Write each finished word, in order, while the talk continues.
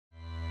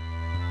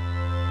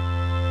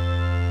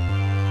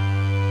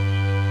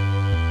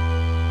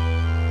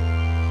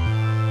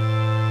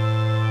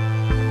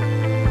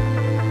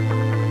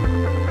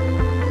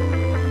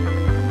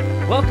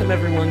Welcome,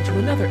 everyone, to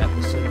another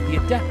episode of the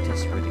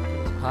Adeptus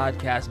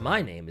podcast.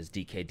 My name is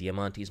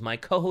Dkdiamantes, my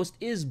co-host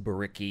is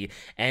Bricky,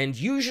 and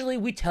usually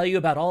we tell you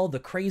about all the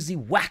crazy,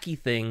 wacky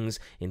things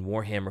in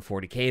Warhammer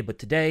 40k, but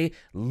today, a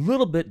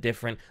little bit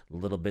different, a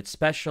little bit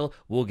special.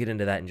 We'll get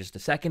into that in just a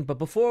second, but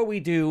before we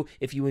do,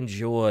 if you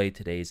enjoy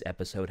today's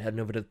episode, head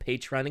on over to the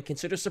Patreon and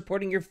consider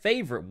supporting your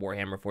favorite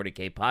Warhammer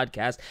 40k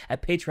podcast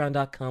at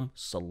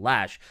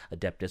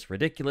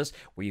patreon.com/AdeptusRidiculous,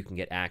 where you can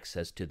get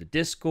access to the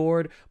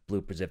Discord,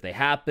 bloopers if they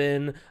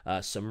happen,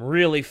 some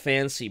really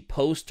fancy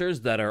posters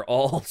that are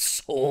all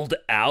sold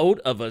out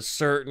of a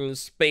certain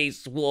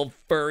space wolf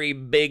furry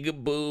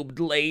big boobed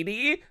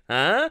lady,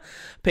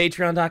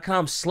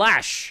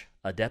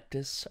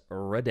 patreon.com/Adeptus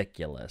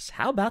Ridiculous.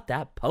 How about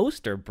that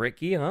poster,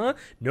 Bricky, huh?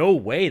 No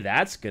way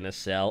that's gonna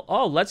sell.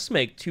 Oh, let's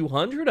make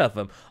 200 of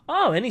them.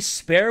 Oh, any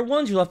spare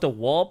ones you'll have to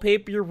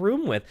wallpaper your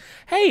room with.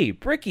 Hey,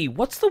 Bricky,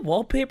 what's the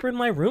wallpaper in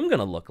my room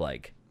gonna look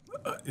like?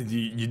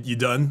 You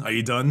done? Are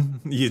you done?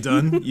 You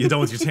done? You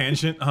done with your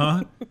tangent,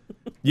 huh?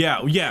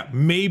 Yeah,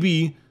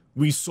 maybe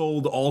we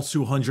sold all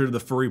 200 of the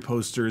furry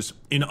posters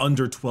in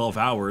under 12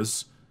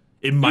 hours.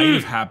 It might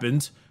have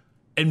happened.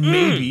 And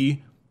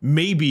maybe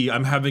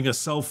I'm having a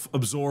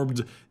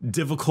self-absorbed,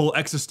 difficult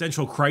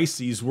existential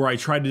crises where I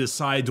try to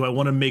decide, do I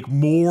want to make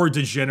more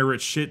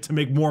degenerate shit to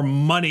make more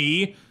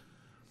money?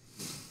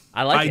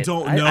 I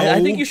don't know. I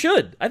think you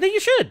should. I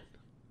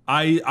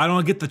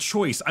don't get the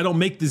choice. I don't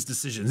make these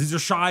decisions. These are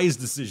Shy's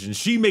decisions.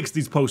 She makes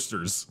these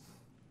posters.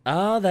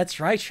 Oh, that's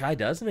right. Shy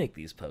does make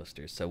these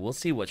posters, so we'll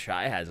see what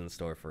Shy has in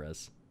store for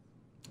us.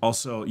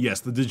 Also, yes,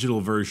 the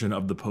digital version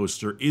of the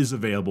poster is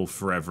available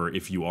forever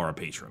if you are a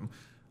patron.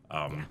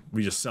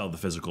 We just sell the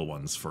physical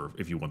ones for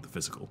if you want the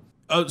physical.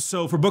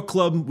 So for book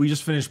club, we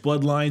just finished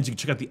Bloodlines. You can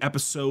check out the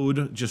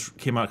episode. Just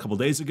came out a couple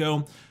days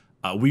ago.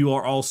 We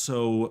are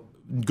also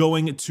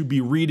going to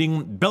be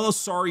reading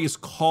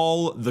Belisarius'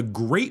 Call, The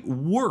Great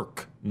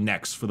Work,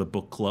 next for the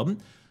book club.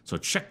 So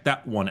check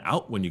that one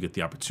out when you get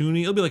the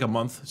opportunity. It'll be like a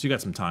month, so you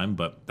got some time,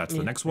 but that's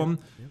the next one.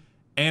 Yeah.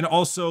 And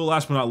also,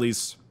 last but not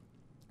least,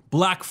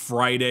 Black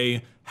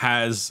Friday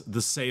has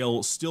the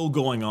sale still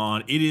going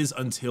on. It is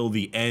until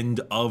the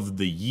end of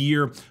the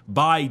year.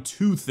 Buy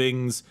two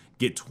things,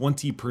 get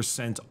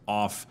 20%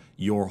 off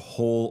your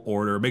whole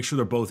order. Make sure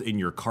they're both in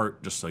your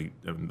cart, just so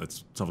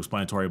that's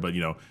self-explanatory, but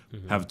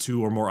have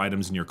two or more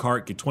items in your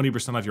cart. Get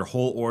 20% off your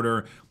whole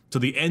order to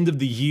the end of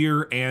the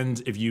year.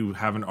 And if you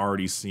haven't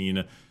already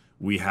seen,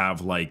 we have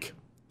like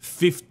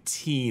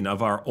 15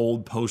 of our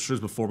old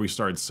posters before we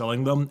started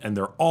selling them, and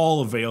they're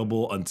all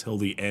available until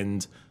the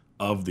end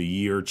of the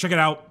year. Check it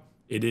out.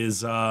 It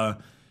is a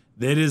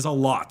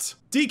lot.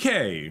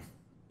 DK.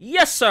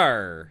 Yes,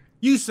 sir.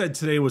 You said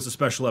today was a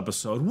special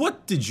episode.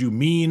 What did you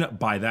mean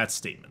by that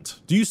statement?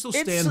 Do you still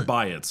stand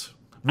by it?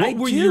 What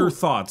were your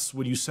thoughts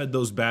when you said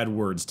those bad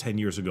words 10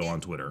 years ago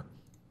on Twitter?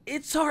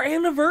 It's our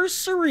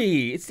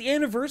anniversary. It's the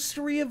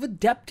anniversary of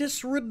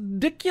Adeptus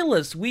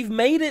Ridiculous. We've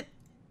made it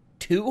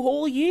 2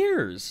 whole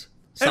years.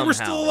 Somehow. And we're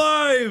still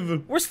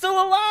alive. We're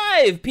still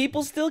alive.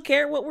 People still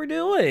care what we're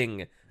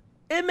doing.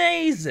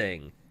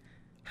 Amazing.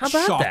 How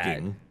about that?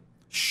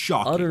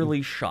 Shocking.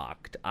 Utterly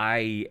shocked.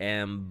 I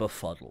am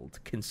befuddled.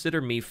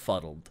 Consider me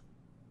fuddled.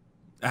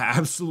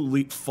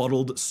 Absolutely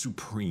fuddled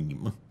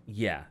supreme.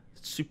 Yeah,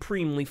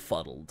 supremely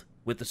fuddled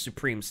with the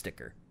supreme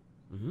sticker.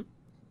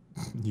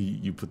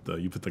 You put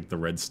like the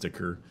red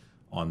sticker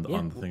on the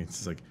thing.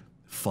 It's like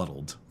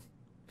fuddled.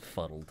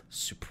 Fuddled.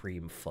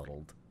 Supreme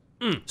fuddled.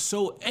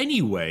 So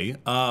anyway,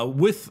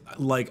 with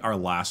like our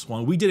last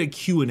one, we did a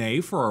Q&A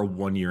for our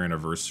 1-year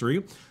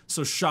anniversary.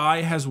 So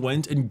Shy has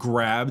went and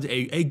grabbed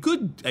a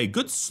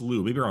good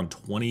slew, maybe around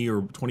 20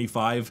 or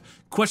 25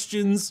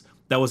 questions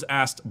that was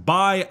asked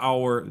by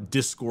our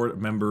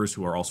Discord members,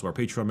 who are also our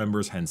Patreon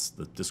members, hence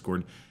the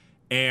Discord.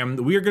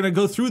 And we are going to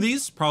go through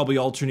these, probably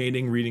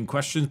alternating reading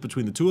questions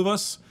between the two of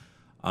us.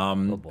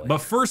 But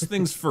first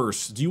things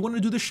first, do you want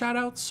to do the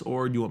shout-outs,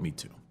 or do you want me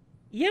to?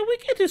 Yeah, we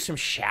can do some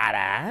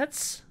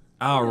shout-outs.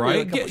 All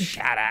right,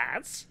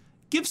 shout-outs.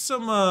 Give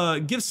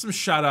some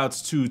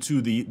shout-outs to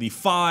the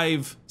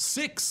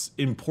 5-6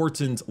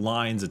 important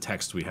lines of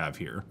text we have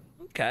here.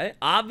 Okay,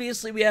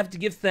 obviously we have to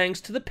give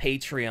thanks to the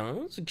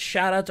Patreons.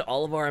 Shout out to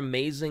all of our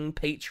amazing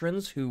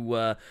patrons who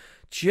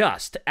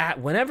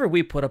whenever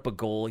we put up a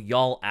goal,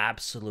 y'all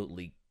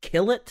absolutely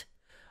kill it.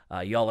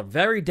 Y'all are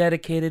very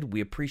dedicated.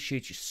 We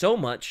appreciate you so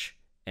much,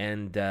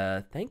 and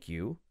thank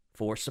you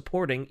for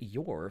supporting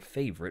your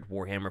favorite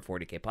Warhammer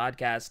 40k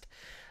podcast.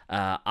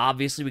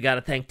 Obviously, we got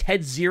to thank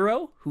Ted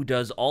Zero, who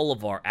does all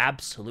of our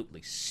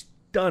absolutely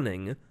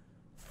stunning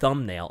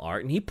thumbnail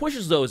art, and he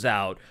pushes those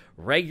out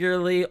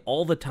regularly,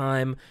 all the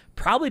time.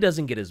 Probably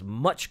doesn't get as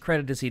much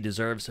credit as he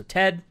deserves. So,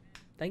 Ted,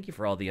 thank you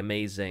for all the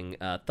amazing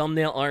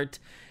thumbnail art.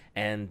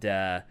 And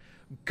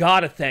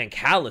gotta thank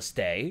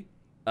Hallistay.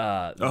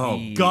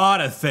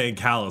 Gotta thank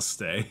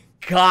Hallistay.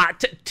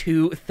 Got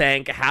to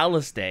thank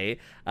Hallistay.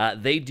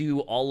 They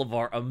do all of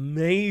our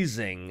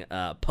amazing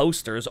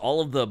posters, all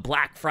of the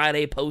Black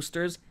Friday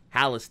posters.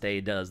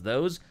 Hallistay does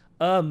those.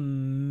 Amazing.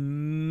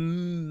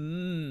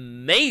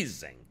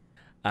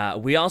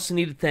 We also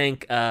need to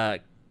thank,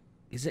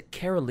 is it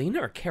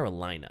Carolina or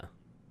Carolina?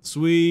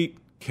 Sweet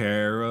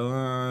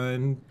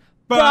Caroline.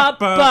 Ba,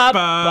 Ba, ba,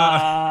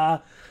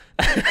 ba.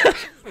 ba.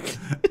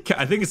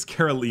 I think it's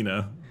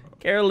Carolina.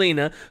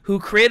 Carolina, who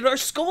created our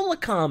Scola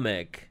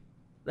comic.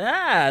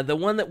 The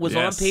one that was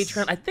Yes. on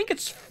Patreon. I think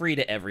it's free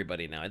to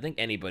everybody now. I think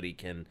anybody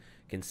can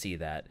see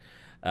that.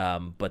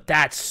 But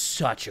that's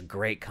such a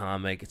great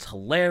comic. It's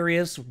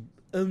hilarious,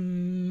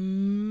 immaculate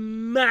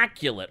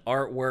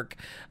artwork.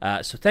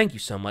 So thank you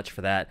so much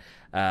for that.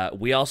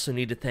 We also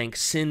need to thank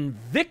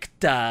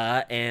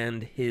Sinvicta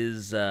and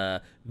his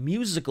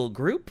musical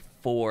group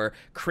for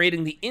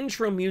creating the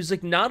intro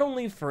music, not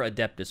only for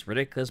Adeptus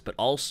Ridiculous, but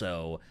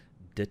also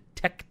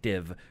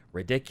Detective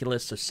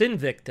Ridiculous. So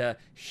Sinvicta,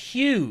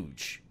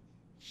 huge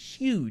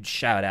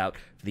shout out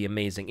for the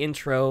amazing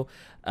intros.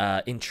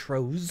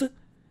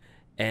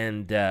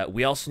 And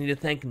we also need to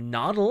thank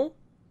Noddle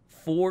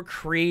for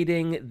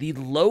creating the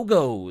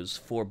logos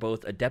for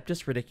both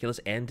Adeptus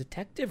Ridiculous and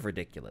Detective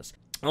Ridiculous.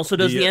 Also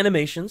does the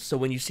animations, so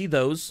when you see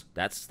those,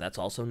 that's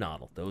also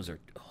Noddle. Those are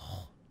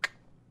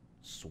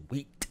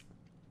sweet.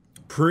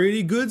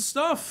 Pretty good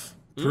stuff.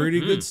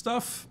 Good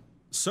stuff.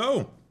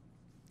 So,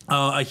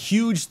 a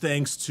huge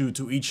thanks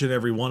to each and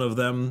every one of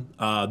them.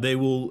 They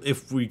will,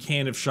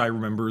 if Shy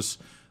remembers,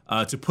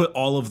 to put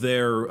all of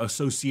their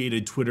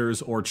associated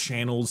Twitters or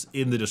channels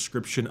in the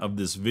description of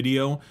this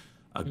video.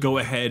 Go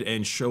ahead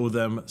and show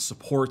them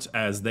support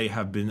as they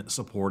have been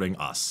supporting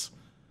us.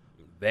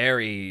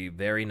 Very,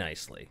 very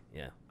nicely.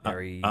 Yeah.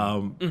 Very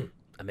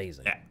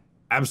amazing. Yeah,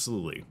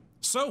 absolutely.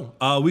 So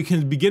we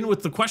can begin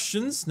with the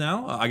questions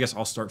now. I guess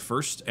I'll start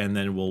first, and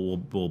then we'll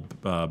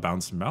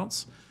bounce and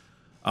bounce.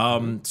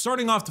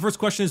 Starting off, the first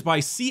question is by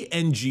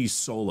CNG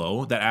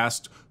Solo that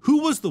asked,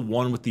 "Who was the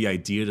one with the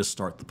idea to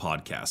start the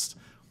podcast?"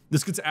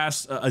 This gets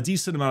asked a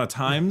decent amount of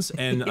times,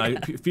 and I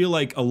feel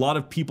like a lot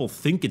of people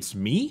think it's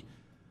me,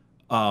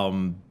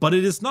 but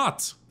it is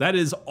not. That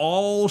is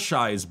all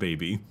Shy's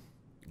baby.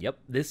 Yep,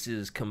 this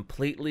is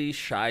completely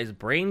Shy's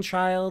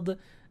brainchild.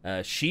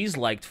 She's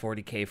liked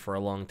 40K for a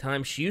long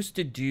time. She used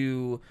to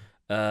do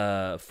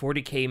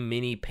 40K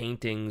mini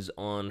paintings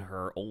on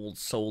her old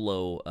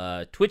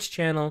solo Twitch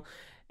channel,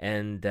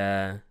 and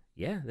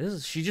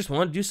she just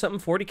wanted to do something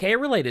 40K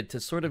related to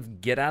sort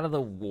of get out of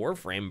the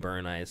Warframe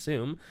burn, I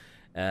assume.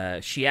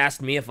 She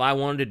asked me if I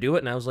wanted to do it,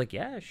 and I was like,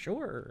 yeah,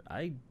 sure.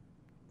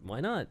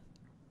 Why not?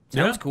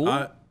 Sounds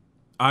cool.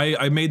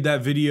 I made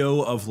that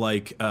video of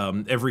like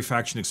every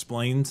faction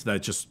explained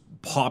that just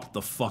popped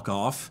the fuck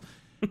off.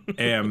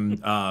 And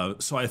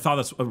so I thought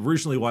that's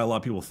originally why a lot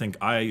of people think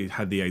I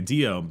had the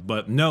idea.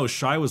 But no,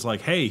 Shy was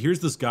like, hey,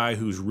 here's this guy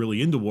who's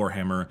really into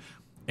Warhammer,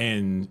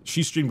 and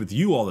she streamed with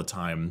you all the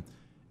time.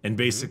 And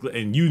basically,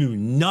 and you knew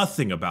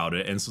nothing about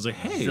it. And so I was like,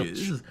 hey,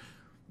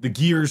 the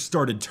gears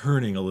started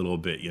turning a little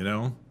bit, you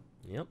know?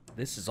 Yep,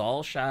 this is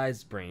all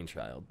Shy's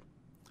brainchild.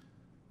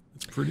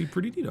 It's pretty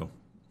neato.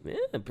 Yeah,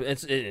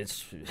 it's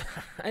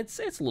I'd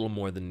say it's a little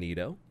more than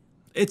neato.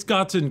 It's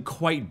gotten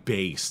quite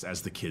based,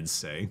 as the kids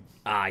say.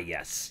 Ah,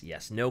 yes,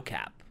 no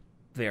cap.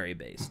 Very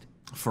based.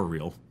 For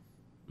real.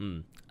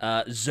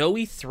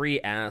 Zoe3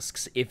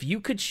 asks, if you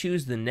could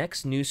choose the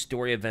next new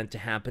story event to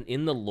happen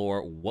in the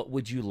lore, what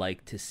would you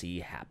like to see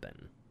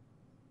happen?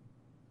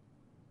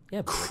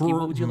 Yeah, Bricky,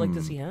 what would you like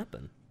to see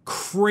happen?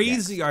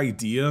 Crazy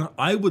idea.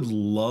 I would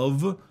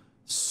love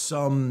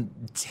some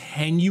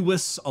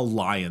tenuous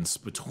alliance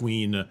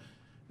between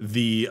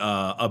the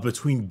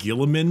between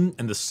Gilliman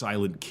and the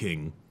Silent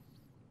King.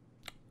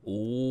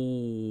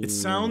 Ooh. It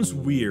sounds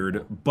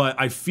weird, but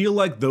I feel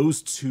like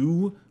those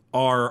two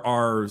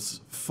are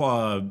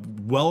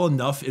well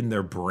enough in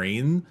their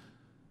brain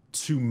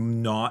to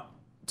not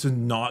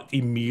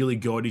immediately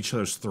go at each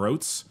other's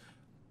throats.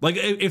 Like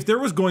if there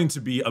was going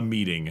to be a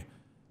meeting,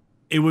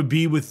 it would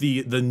be with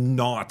the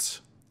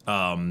not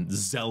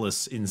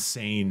zealous,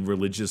 insane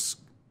religious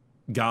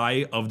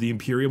guy of the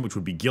Imperium, which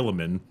would be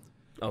Gilliman.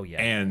 Oh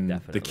yeah, and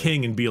definitely. The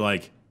king, and be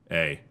like,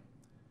 hey,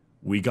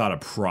 we got a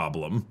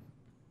problem.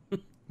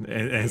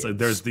 and it's like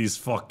there's these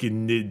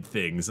fucking nid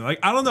things. And like,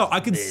 I don't know, I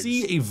could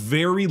see a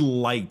very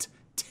light,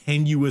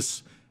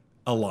 tenuous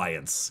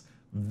alliance.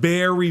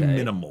 Very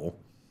minimal.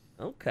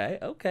 Okay.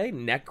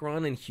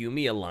 Necron and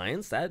Hume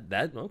alliance.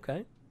 That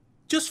okay.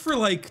 Just for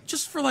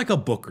like a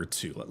book or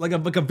two. Like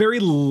a very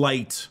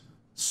light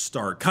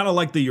start. Kind of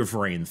like the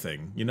Yvrain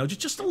thing, you know,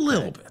 just a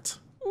little bit.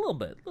 A little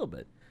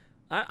bit.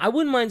 I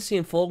wouldn't mind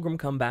seeing Fulgrim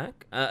come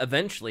back.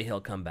 Eventually he'll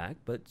come back,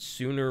 but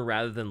sooner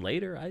rather than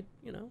later,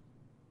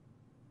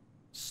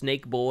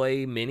 Snake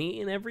Boy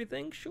mini and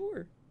everything,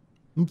 sure.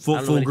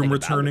 Fulgrim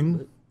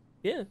returning.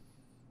 Yeah.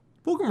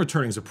 Fulgrim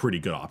returning is a pretty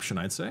good option,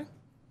 I'd say.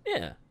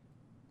 Yeah.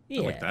 I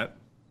like that.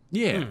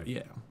 Yeah.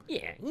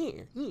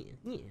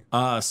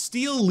 Yeah.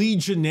 Steel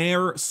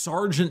Legionnaire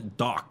Sergeant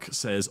Doc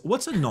says,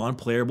 what's a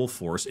non-playable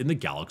force in the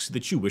galaxy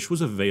that you wish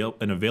was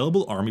an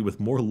available army with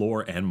more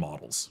lore and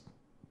models?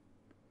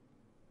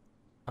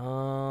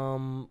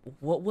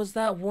 What was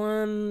that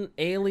one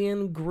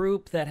alien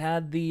group that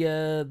had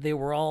they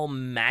were all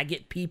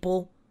maggot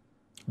people?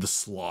 The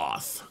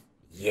Sloth.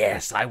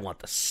 Yes, I want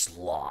the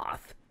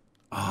sloth.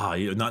 Ah,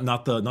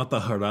 not the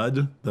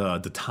Harad,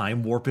 the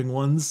time warping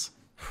ones.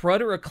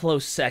 Crud are a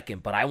close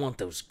second, but I want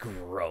those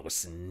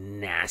gross,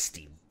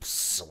 nasty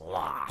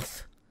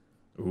sloth.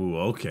 Ooh,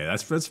 okay,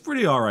 that's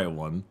pretty all right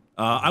one.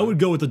 I would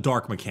go with the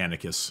Dark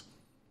Mechanicus.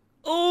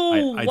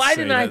 Oh, I'd why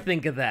say didn't I that-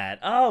 think of that?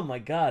 Oh my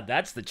god,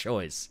 that's the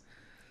choice.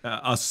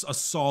 A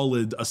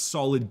solid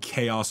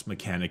Chaos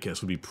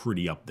Mechanicus would be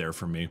pretty up there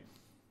for me.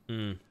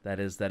 That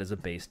is a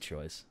base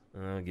choice.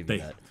 I'll give you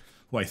that.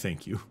 Why,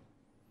 thank you.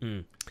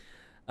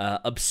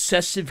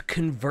 Obsessive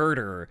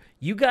Converter.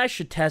 You guys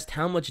should test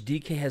how much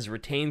DK has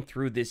retained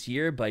through this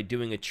year by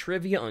doing a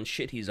trivia on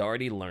shit he's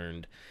already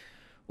learned.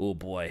 Oh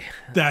boy.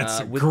 That's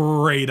a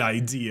great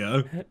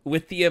idea.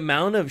 With the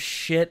amount of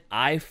shit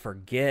I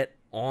forget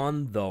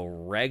on the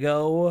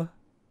rego,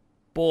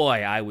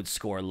 boy, I would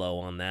score low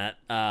on that.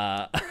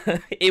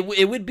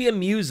 It would be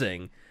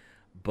amusing,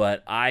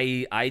 but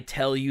I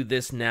tell you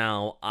this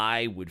now,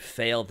 I would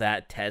fail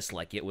that test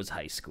like it was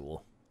high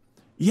school.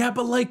 Yeah,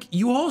 but like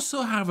you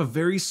also have a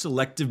very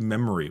selective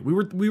memory.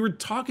 We were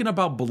talking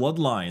about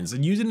Bloodlines,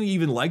 and you didn't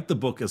even like the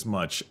book as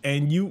much,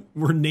 and you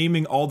were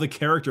naming all the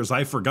characters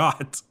I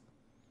forgot.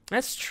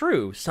 That's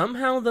true.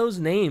 Somehow those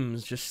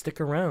names just stick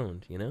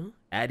around, you know?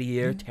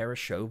 Adier,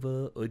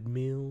 Terashova,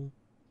 Udmil.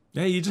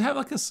 Yeah, you just have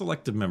like a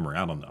selective memory.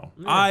 I don't know.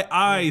 Yeah.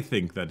 I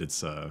think that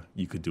it's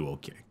you could do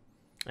okay.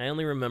 I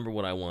only remember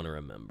what I want to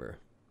remember.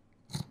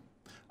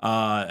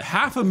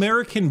 Half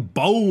American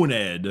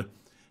Bonehead.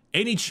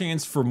 Any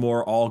chance for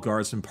more all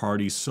guards and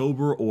parties,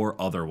 sober or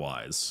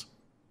otherwise?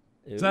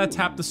 Is that a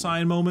tap the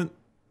sign moment?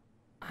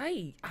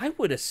 I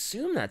would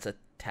assume that's a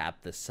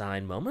tap the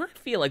sign moment. I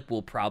feel like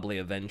we'll probably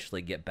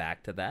eventually get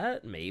back to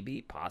that.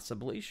 Maybe,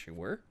 possibly,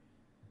 sure.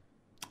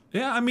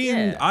 Yeah, I mean,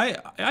 yeah.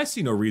 I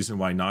see no reason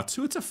why not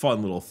to. It's a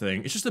fun little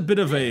thing. It's just a bit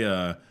of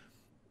a,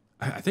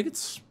 I think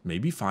it's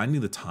maybe finding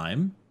the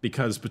time,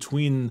 because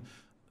between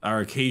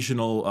our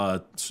occasional,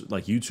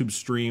 like YouTube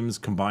streams,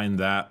 combine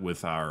that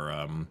with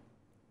our,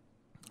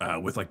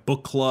 with like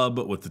book club,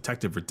 with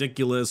Detective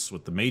Ridiculous,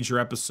 with the major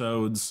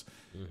episodes,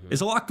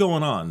 there's a lot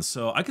going on.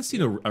 So I can see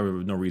no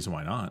reason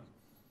why not.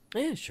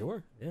 Yeah,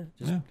 sure. Yeah,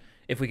 just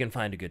if we can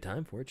find a good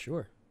time for it,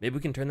 sure. Maybe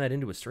we can turn that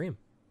into a stream.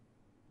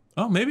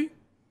 Oh, maybe.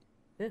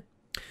 Yeah.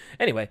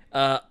 Anyway,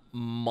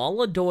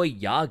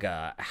 Molodoy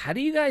Yaga, how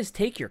do you guys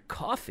take your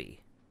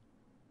coffee?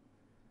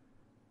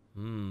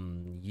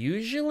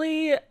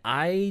 Usually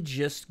I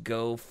just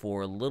go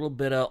for a little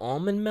bit of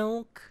almond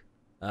milk,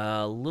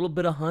 a little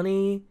bit of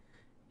honey,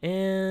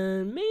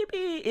 and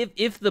maybe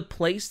if the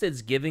place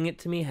that's giving it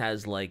to me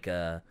has like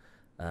a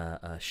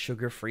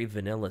sugar-free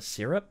vanilla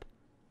syrup,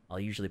 I'll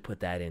usually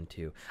put that in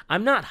too.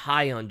 I'm not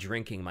high on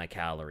drinking my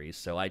calories,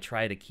 so I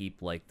try to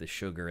keep like the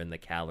sugar and the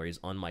calories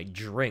on my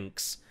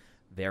drinks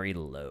very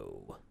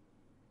low.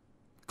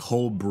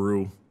 Cold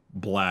brew,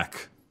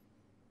 black.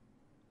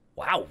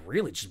 Wow,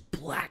 really? Just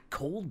black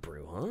cold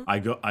brew, huh? I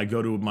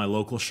go to my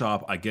local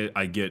shop. I get.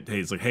 Hey,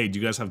 it's like, hey, do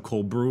you guys have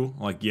cold brew?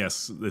 I'm like,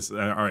 yes. This. All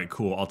right,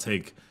 cool. I'll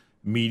take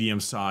medium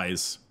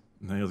size.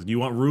 And he goes, do you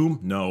want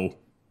room? No.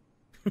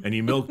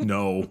 Any milk?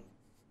 No.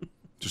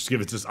 Just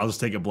give it to. I'll just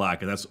take it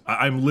black, and that's.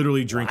 I'm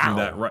literally drinking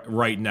that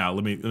right now.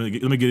 Let me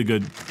get a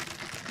good.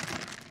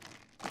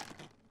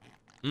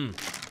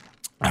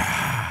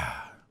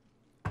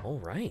 All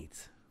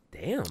right.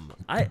 Damn.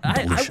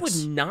 I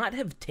would not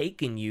have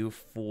taken you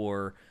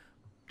for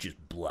just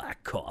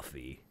black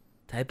coffee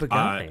type of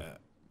guy.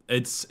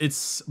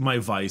 It's my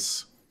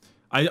vice.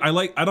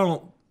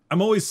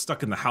 I'm always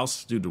stuck in the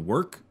house due to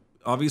work,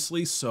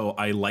 obviously, so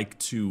I like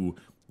to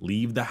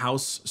leave the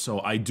house. So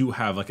I do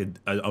have like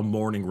a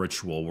morning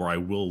ritual where I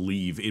will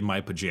leave in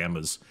my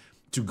pajamas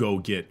to go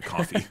get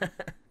coffee.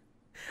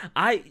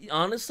 I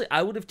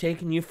would have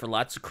taken you for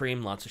lots of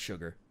cream, lots of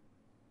sugar.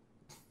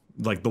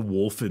 Like the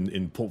wolf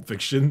in Pulp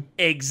Fiction?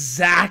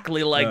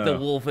 Exactly like the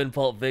wolf in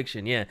Pulp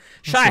Fiction, yeah.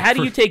 Shy, how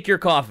do you take your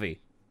coffee?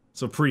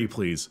 So pretty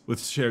please,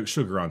 with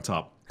sugar on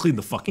top. Clean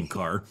the fucking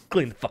car.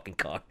 Clean the fucking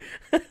car.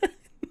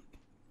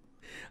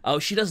 Oh,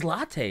 she does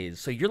lattes.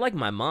 So you're like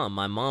my mom.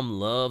 My mom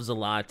loves a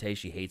latte.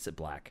 She hates it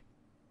black.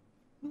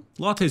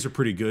 Lattes are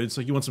pretty good. It's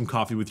like you want some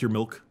coffee with your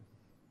milk.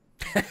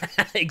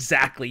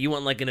 Exactly. You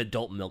want like an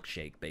adult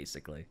milkshake,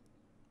 basically.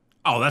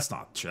 Oh, that's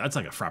not true. That's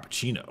like a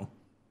frappuccino.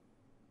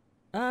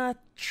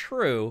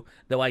 True.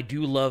 Though I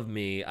do love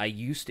me.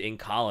 In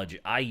college,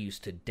 I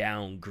used to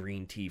down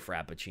green tea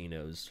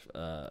frappuccinos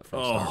from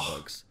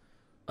Starbucks.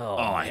 Oh,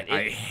 man.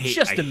 I hate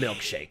just a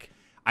milkshake.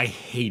 I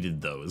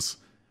hated those.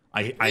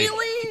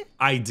 Really?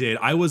 I did.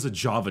 I was a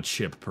Java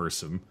chip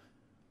person.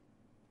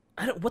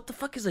 What the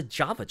fuck is a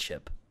Java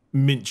chip?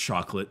 Mint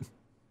chocolate.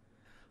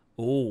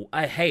 Oh,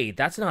 hey,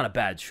 that's not a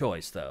bad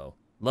choice though.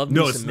 Love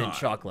me some mint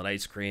chocolate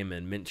ice cream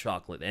and mint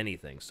chocolate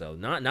anything. So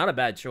not a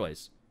bad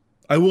choice.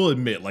 I will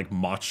admit, like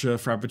matcha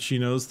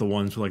frappuccinos, the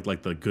ones with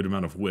like the good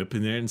amount of whip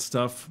in it and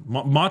stuff.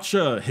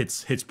 Matcha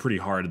hits pretty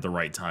hard at the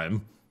right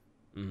time.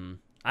 Mm-hmm.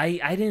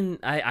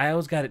 I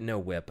always got it no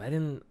whip. I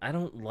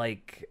don't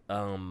like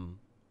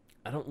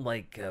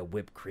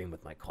whipped cream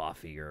with my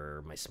coffee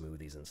or my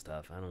smoothies and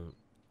stuff.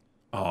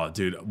 Oh,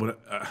 dude.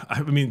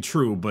 I mean,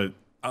 true, but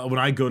when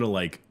I go to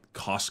like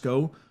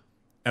Costco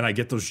and I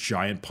get those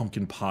giant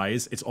pumpkin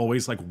pies, it's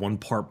always like 1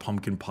 part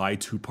pumpkin pie,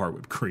 2 part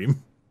whipped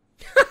cream.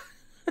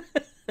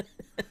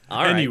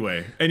 All right.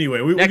 Anyway,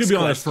 we could be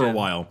on this for a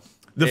while.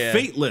 The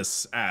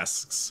Fateless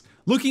asks,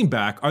 looking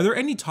back, are there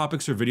any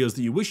topics or videos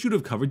that you wish you'd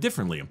have covered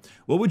differently?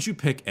 What would you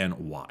pick and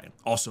why?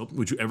 Also,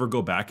 would you ever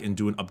go back and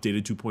do an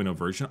updated 2.0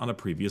 version on a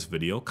previous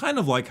video, kind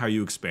of like how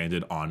you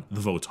expanded on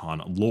the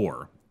Votann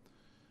lore?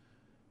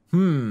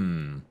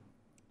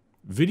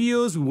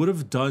 Videos we would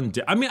have done.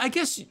 I mean, I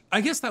guess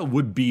that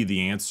would be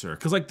the answer,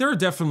 because like there are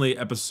definitely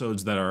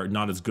episodes that are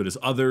not as good as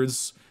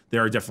others.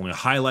 There are definitely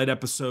highlight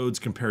episodes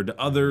compared to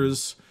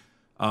others.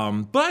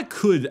 But I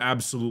could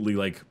absolutely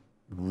like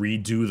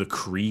redo the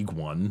Krieg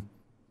one.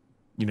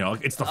 You know,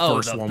 it's the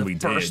first one we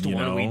did. You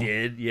know, we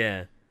did,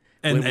 yeah.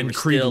 And we were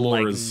Krieg still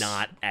lore like is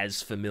not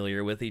as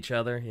familiar with each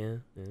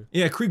other.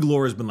 Yeah, Krieg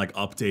lore has been like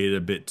updated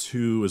a bit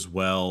too as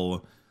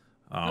well.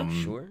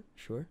 Sure.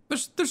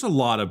 There's a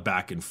lot of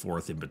back and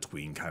forth in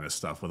between kind of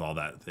stuff with all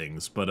that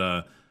things.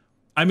 But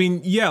I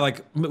mean, yeah,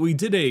 like we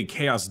did a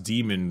Chaos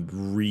Demon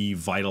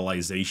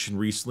revitalization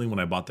recently when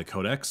I bought the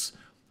Codex.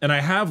 And I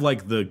have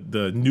like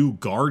the new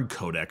Guard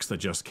Codex that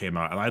just came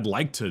out, and I'd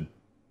like to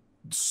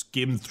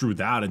skim through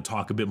that and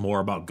talk a bit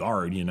more about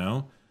Guard, you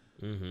know?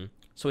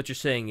 So what you're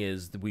saying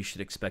is that we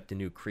should expect a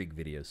new Krieg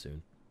video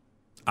soon.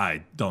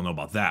 I don't know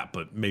about that,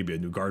 but maybe a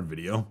new Guard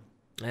video.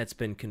 That's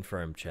been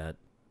confirmed, chat.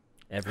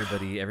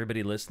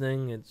 Everybody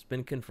listening, it's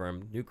been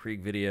confirmed. New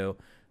Krieg video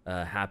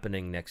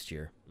happening next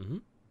year.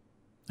 All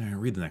right,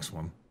 read the next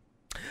one.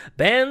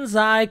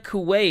 Banzai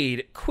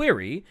Kuwait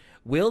query: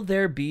 will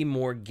there be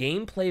more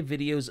gameplay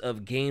videos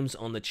of games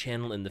on the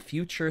channel in the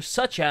future,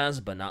 such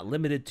as, but not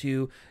limited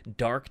to,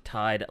 Dark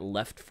Tide,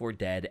 Left 4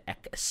 Dead,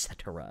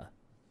 etc.?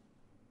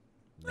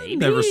 Maybe.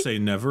 Never say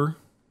never.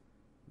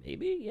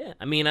 Maybe, yeah.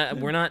 I mean,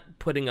 we're not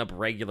putting up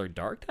regular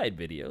Dark Tide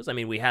videos. I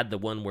mean, we had the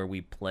one where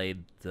we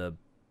played the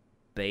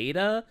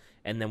beta,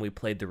 and then we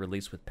played the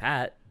release with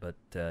Pat, but,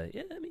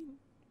 yeah, I mean,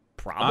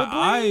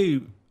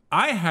 probably.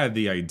 I had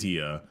the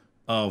idea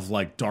of,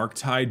 like, Dark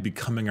Tide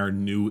becoming our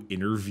new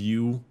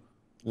interview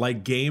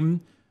like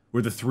game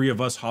where the 3 of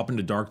us hop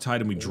into Dark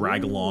Tide and we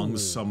drag along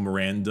some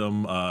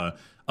random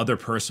other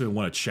person we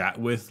want to chat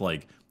with,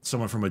 like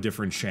someone from a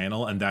different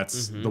channel, and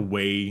that's the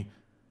way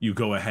you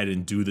go ahead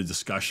and do the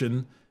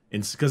discussion.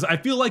 And because I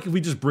feel like if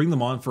we just bring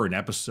them on for an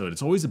episode,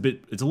 it's a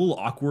little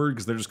awkward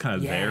because they're just kind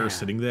of there,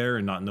 sitting there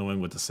and not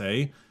knowing what to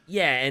say.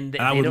 Yeah, and they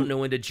don't know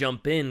when to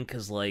jump in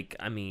because, like,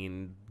 I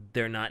mean,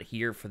 they're not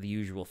here for the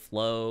usual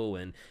flow,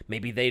 and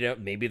maybe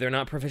they're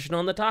not proficient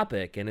on the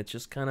topic, and it's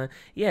just kind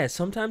of,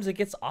 sometimes it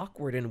gets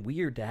awkward and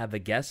weird to have a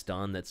guest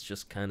on that's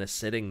just kind of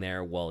sitting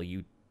there while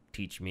you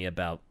teach me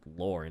about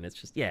lore, and it's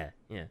just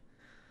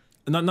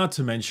Not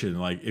to mention,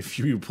 like, if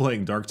you're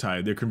playing Dark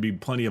Tide, there can be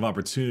plenty of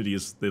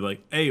opportunities. They're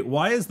like, hey,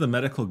 why is the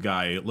medical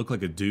guy look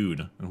like a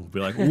dude? And we'll be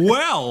like,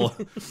 well,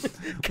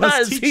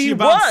 because he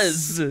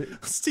was.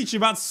 Let's teach you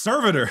about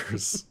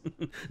servitors.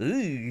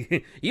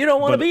 You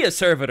don't want to be a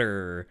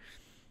servitor.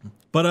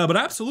 But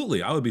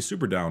absolutely, I would be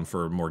super down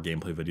for more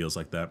gameplay videos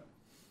like that.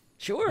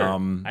 Sure,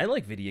 I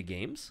like video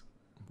games.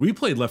 We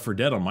played Left 4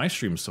 Dead on my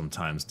streams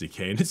sometimes,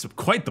 DK, and it's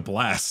quite the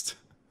blast.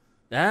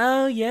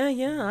 Oh,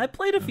 yeah. I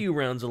played a few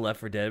rounds of Left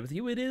 4 Dead with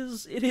you. It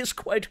is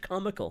quite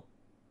comical.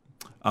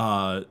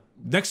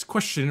 Next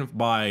question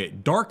by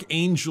Dark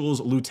Angels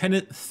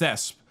Lieutenant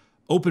Thesp,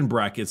 open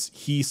brackets,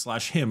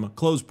 he/him,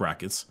 close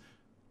brackets.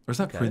 Or is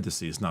that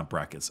parentheses, not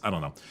brackets? I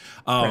don't know.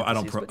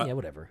 Yeah,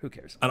 whatever. Who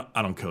cares?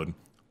 I don't code.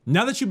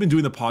 Now that you've been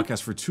doing the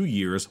podcast for 2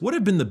 years, what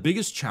have been the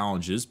biggest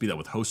challenges, be that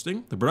with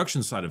hosting, the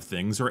production side of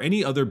things, or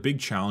any other big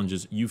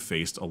challenges you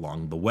faced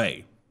along the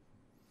way?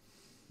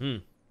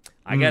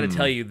 I got to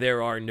tell you,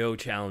 there are no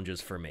challenges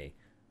for me.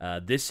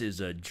 This is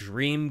a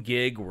dream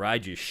gig where I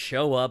just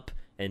show up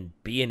and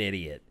be an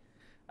idiot.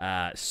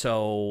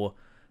 So,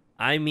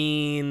 I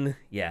mean,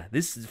 yeah,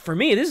 for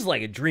me, this is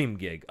like a dream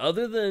gig.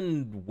 Other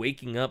than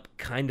waking up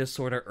kind of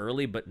sort of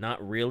early, but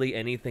not really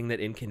anything that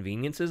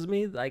inconveniences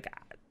me, like,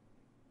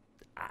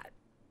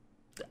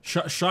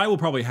 Shy will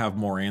probably have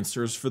more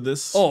answers for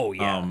this. Oh,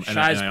 yeah.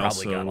 Shy's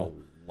probably got a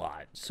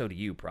lot. So do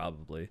you,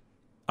 probably.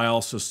 I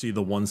also see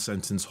the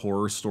one-sentence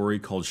horror story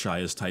called Shy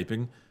is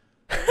Typing.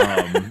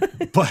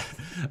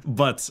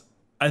 But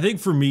I think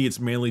for me, it's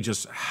mainly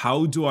just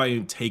how do I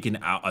take an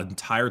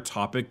entire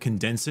topic,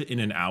 condense it in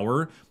an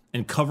hour,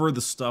 and cover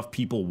the stuff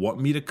people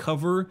want me to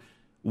cover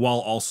while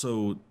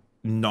also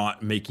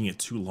not making it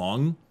too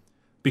long.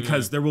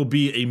 Because there will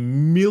be a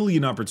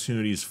million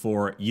opportunities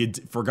for you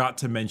forgot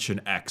to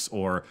mention X,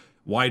 or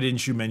why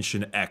didn't you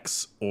mention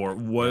X, or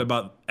what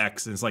about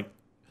X? And it's like,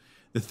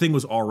 the thing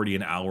was already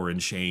an hour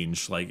and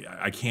change. Like,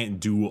 I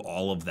can't do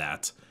all of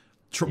that.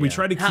 We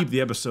try to keep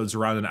the episodes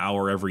around an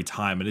hour every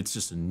time, and it's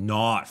just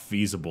not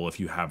feasible if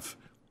you have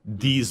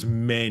these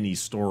many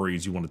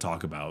stories you want to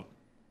talk about.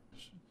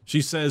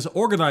 She says,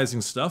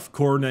 organizing stuff,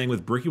 coordinating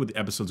with Bricky what the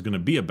episode's going to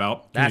be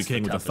about,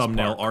 communicating with the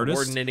thumbnail artist.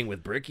 Coordinating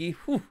with Bricky?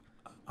 Whew.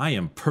 I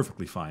am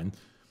perfectly fine.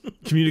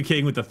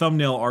 communicating with the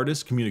thumbnail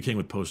artist, communicating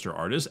with poster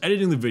artists,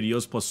 editing the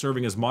videos, plus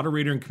serving as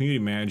moderator and community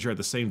manager at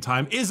the same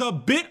time is a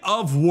bit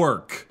of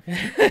work.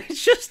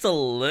 Just a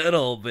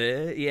little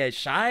bit. Yeah,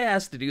 Shy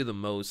has to do the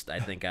most, I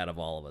think, out of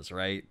all of us,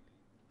 right?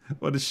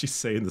 What does she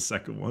say in the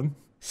second one?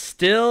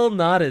 Still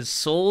not as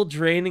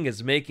soul-draining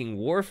as making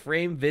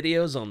Warframe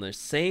videos on the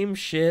same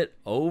shit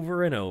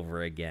over and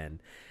over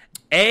again.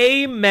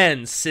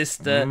 Amen,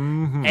 sister.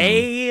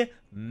 Amen.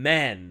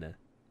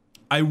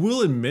 I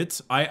will admit,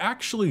 I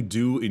actually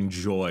do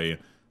enjoy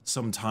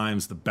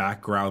sometimes the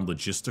background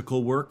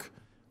logistical work.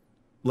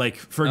 Like,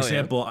 for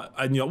example,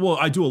 I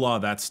do a lot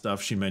of that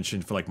stuff she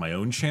mentioned for like my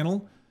own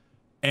channel.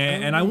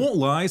 And I won't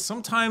lie,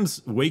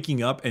 sometimes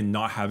waking up and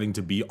not having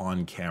to be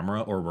on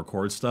camera or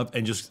record stuff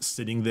and just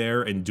sitting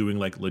there and doing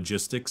like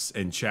logistics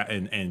and chat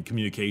and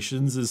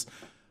communications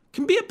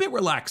can be a bit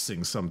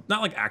relaxing.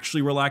 Not like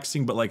actually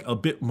relaxing, but like a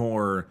bit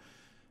more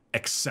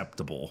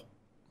acceptable.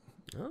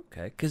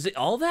 Okay, because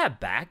all that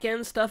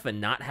back-end stuff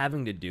and not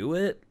having to do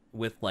it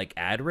with, like,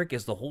 Adric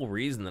is the whole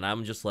reason that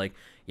I'm just like,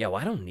 yo,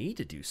 I don't need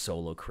to do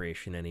solo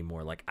creation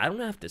anymore. Like, I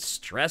don't have to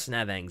stress and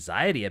have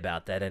anxiety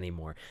about that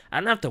anymore. I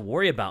don't have to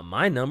worry about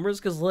my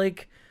numbers because,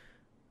 like,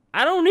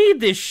 I don't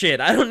need this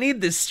shit. I don't need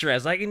this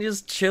stress. I can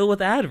just chill with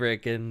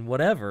Adric and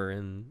whatever.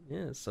 And,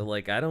 yeah, so,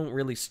 like, I don't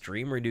really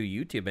stream or do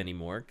YouTube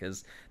anymore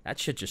because that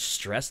shit just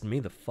stressed me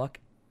the fuck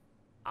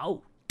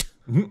out.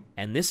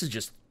 And this is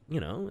just... You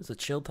know, it's a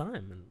chill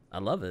time, and I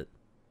love it.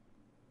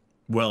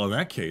 Well, in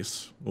that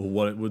case, now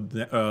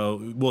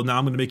I'm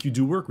going to make you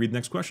do work. Read the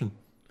next question.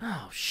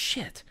 Oh,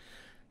 shit.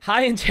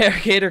 Hi,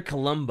 Interrogator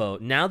Columbo.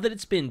 Now that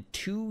it's been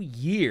 2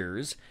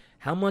 years,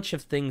 how much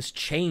have things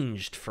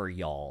changed for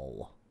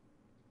y'all?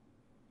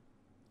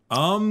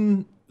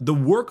 The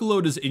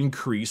workload is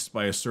increased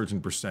by a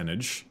certain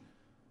percentage.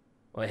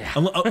 Oh, yeah.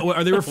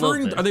 Are they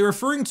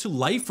referring to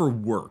life or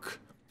work?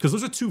 Because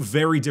those are two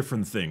very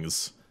different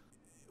things.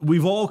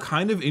 We've all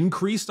kind of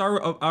increased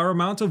our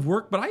amount of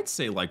work, but I'd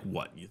say like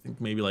what? You think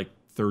maybe like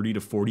 30 to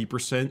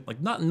 40%? Like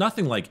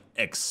nothing like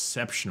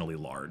exceptionally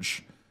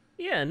large.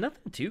 Yeah,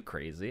 nothing too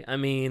crazy. I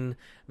mean,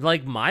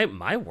 like my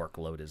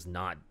workload is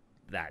not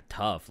that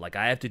tough. Like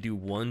I have to do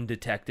 1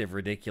 Detective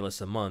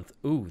Ridiculous a month.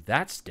 Ooh,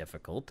 that's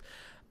difficult.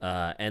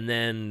 And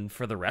then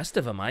for the rest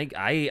of them,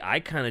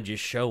 I kind of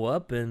just show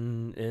up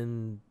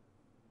and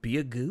be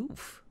a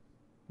goof.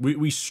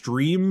 We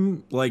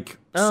stream like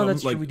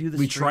that's true.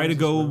 We try to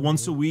go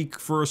once a week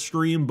for a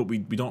stream, but we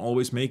don't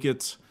always make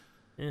it.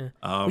 Yeah,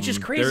 which is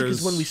crazy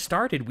because when we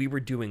started, we were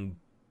doing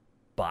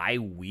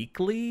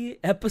bi-weekly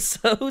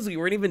episodes. We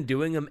weren't even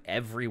doing them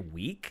every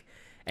week,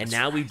 and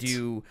now we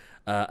do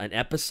an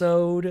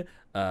episode.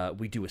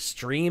 We do a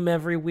stream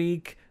every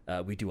week.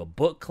 We do a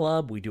book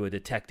club. We do a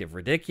Detective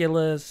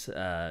Ridiculous.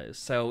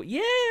 So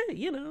yeah,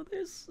 you know,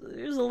 there's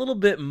a little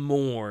bit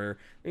more.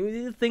 I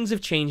mean, things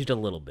have changed a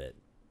little bit.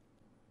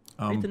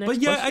 But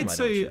yeah,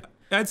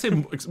 I'd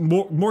say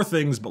more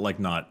things, but like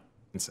not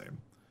insane.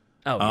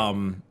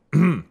 Oh.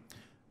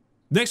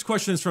 Next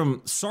question is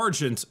from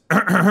Sergeant.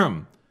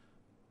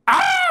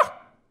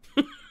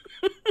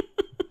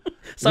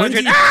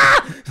 Sergeant.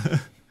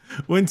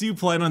 When do you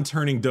plan on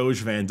turning Doge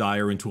Van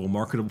Dyer into a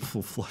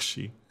marketable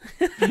plushie?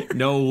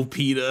 No,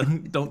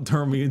 PETA, don't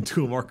turn me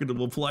into a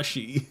marketable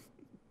plushie.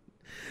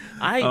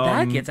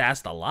 That gets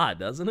asked a lot,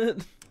 doesn't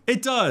it?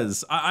 It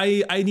does.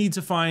 I need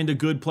to find a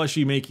good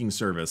plushie making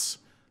service.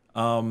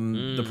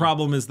 The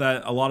problem is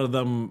that a lot of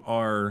them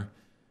are,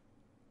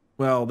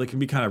 well, they can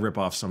be kind of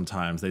rip-offs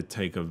sometimes. They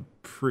take a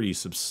pretty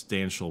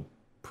substantial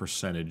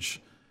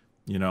percentage,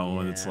 you know,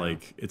 and it's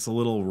like, it's a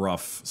little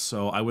rough.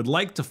 So I would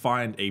like to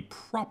find a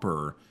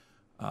proper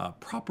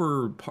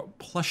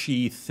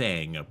plushie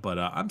thing, but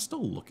I'm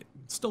still looking.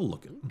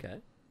 Okay.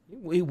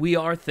 We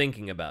are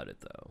thinking about it,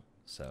 though.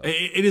 So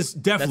it is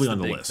definitely on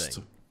the list.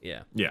 Thing.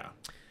 Yeah. Yeah.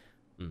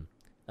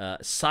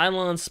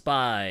 Cylon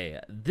Spy.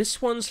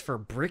 This one's for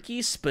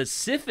Bricky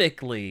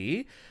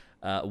specifically.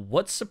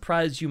 What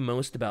surprised you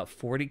most about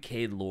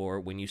 40k lore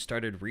when you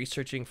started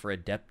researching for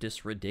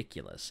Adeptus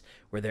Ridiculous?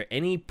 Were there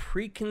any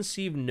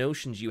preconceived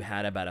notions you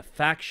had about a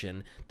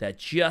faction that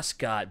just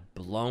got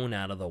blown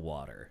out of the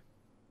water?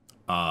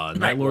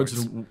 Night Lords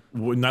and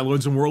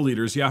World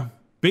Leaders, yeah.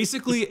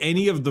 Basically,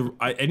 any of the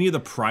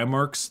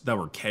Primarchs that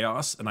were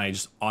Chaos, and I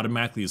just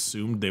automatically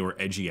assumed they were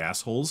edgy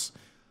assholes.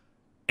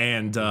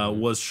 And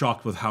was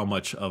shocked with how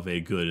much of a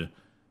good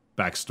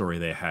backstory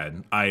they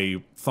had.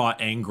 I thought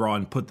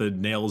Angron put the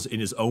nails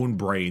in his own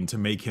brain to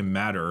make him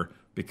madder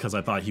because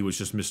I thought he was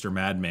just Mr.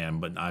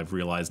 Madman, but I've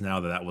realized now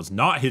that that was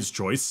not his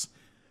choice.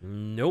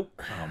 Nope.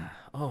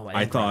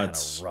 I thought had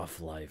a rough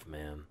life,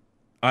 man.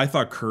 I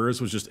thought Kurz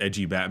was just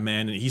edgy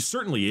Batman, and he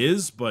certainly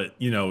is, but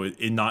you know,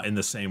 not in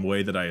the same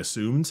way that I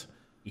assumed.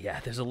 Yeah,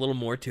 there's a little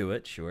more to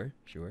it, sure.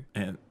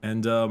 And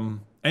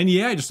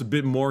yeah, just a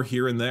bit more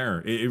here and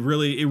there. It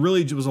really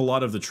was a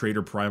lot of the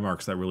Traitor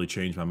Primarchs that really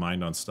changed my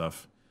mind on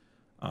stuff.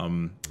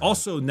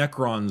 Also,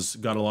 Necrons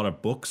got a lot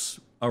of books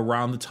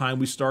around the time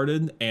we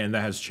started, and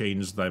that has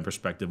changed my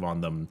perspective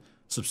on them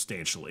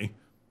substantially.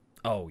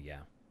 Oh yeah,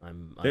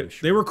 I'm they,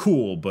 sure. They were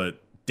cool,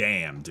 but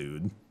damn,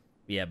 dude.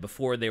 Yeah,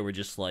 before they were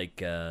just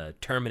like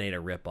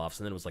Terminator ripoffs,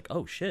 and then it was like,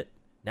 oh shit,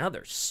 now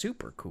they're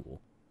super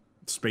cool.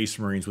 Space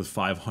Marines with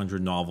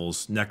 500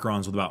 novels,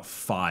 Necrons with about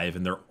 5,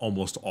 and they're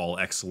almost all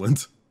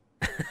excellent.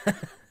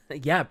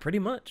 Yeah, pretty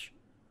much.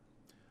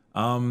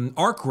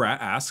 Arkrat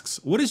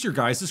asks, what is your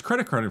guys'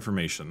 credit card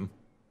information?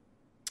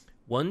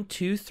 1,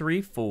 2,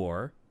 3,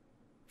 4,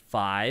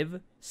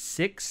 5,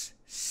 6,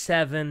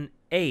 7,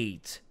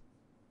 8.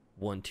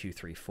 1, 2,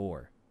 3,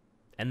 4.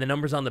 And the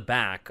numbers on the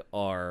back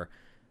are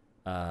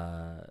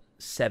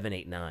 7,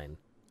 8, 9.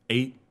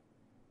 8,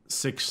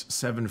 6,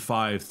 7,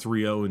 5,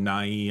 3, 0,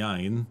 9,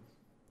 9.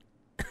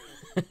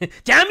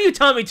 Damn you,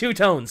 Tommy Two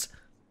Tones!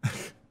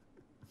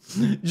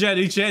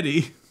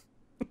 Jetty.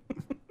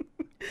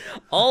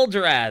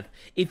 Aldrath,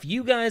 if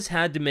you guys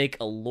had to make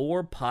a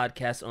lore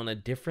podcast on a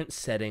different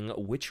setting,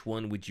 which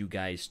one would you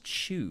guys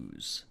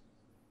choose?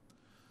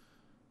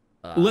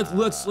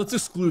 Let's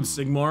exclude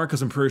Sigmar,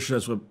 because I'm pretty sure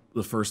that's what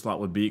the first thought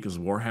would be, because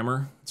of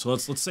Warhammer. So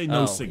let's say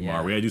no Sigmar.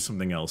 Yeah. We gotta do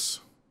something else.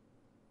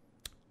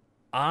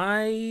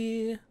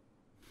 Oh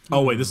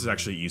wait, this is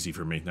actually easy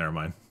for me. Never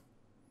mind.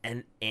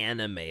 An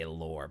anime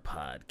lore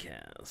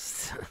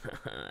podcast.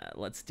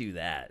 Let's do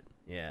that.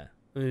 Yeah,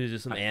 let's do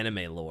some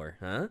anime lore,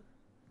 huh?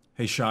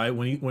 Hey Shy,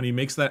 when he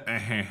makes that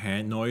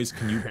noise,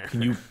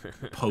 can you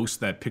post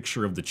that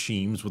picture of the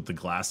Cheems with the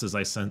glasses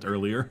I sent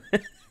earlier?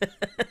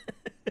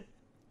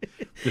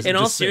 In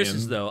all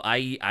seriousness, though,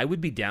 I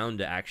would be down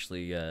to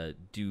actually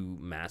do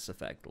Mass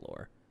Effect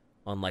lore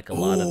on like a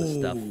lot of the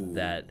stuff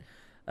that,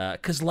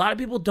 because a lot of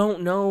people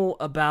don't know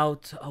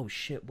about. Oh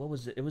shit, what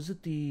was it? It was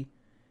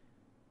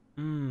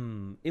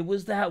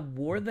that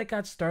war that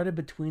got started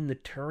between the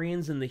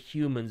Turians and the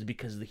humans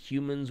because the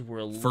humans were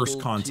a First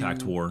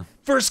Contact War.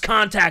 First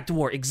Contact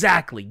War,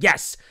 exactly.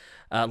 Yes,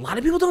 a lot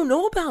of people don't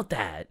know about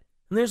that.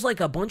 And there's like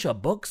a bunch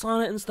of books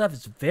on it and stuff.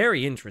 It's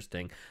very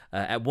interesting.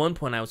 At one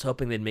point, I was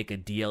hoping they'd make a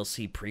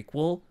DLC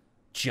prequel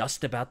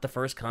just about the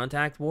First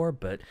Contact War.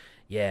 But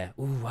yeah,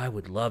 I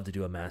would love to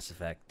do a Mass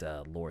Effect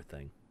lore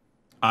thing.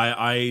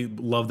 I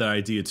love that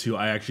idea too.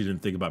 I actually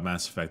didn't think about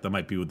Mass Effect. That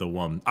might be the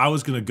one. I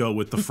was going to go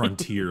with the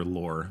Frontier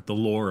lore. The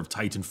lore of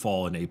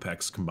Titanfall and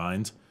Apex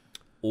combined.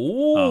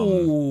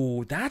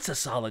 Oh, that's a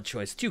solid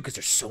choice too, because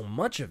there's so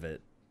much of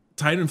it.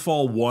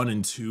 Titanfall 1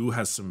 and 2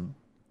 has some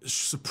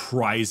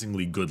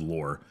surprisingly good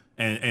lore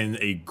and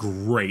a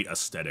great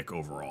aesthetic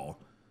overall.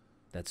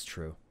 That's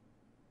true.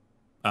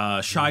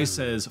 Shy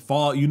says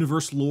Fallout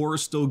universe lore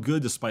is still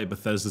good despite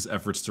Bethesda's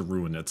efforts to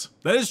ruin it.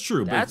 That is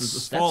true, but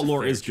the Fallout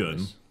lore is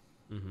good.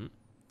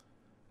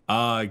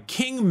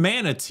 King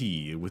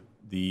Manatee with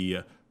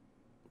the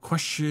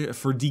question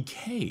for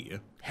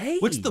DK. Hey,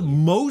 what's the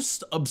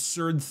most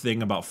absurd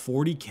thing about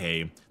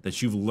 40K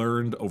that you've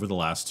learned over the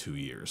last 2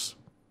 years?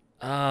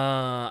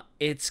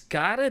 It's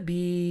gotta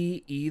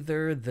be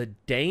either the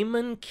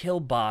Daemon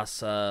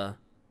Kilbasa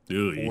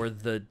or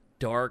the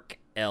Dark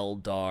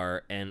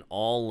Eldar and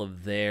all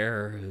of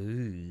their...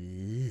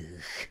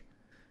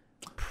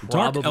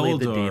 Probably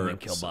the Daemon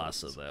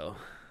Kilbasa, though.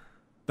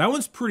 That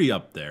one's pretty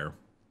up there.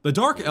 The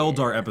Dark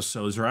Eldar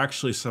episodes are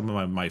actually some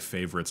of my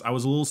favorites. I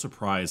was a little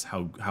surprised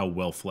how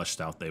well fleshed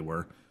out they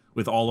were,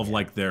 with all of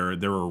like their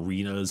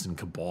arenas and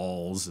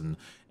cabals and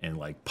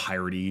like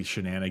piratey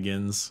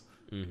shenanigans.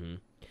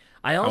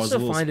 I also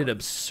find it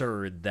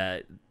absurd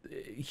that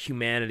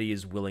humanity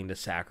is willing to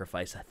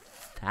sacrifice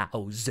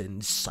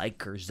 1,000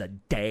 psychers a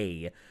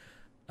day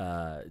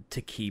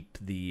to keep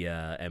the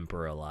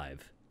Emperor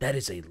alive. That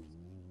is a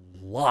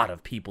lot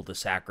of people to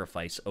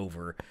sacrifice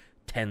over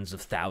tens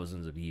of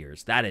thousands of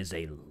years. That is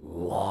a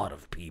lot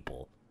of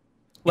people.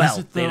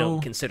 Well, they don't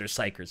consider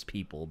psychers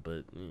people,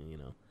 but, you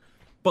know.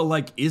 But,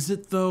 like, is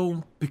it,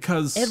 though?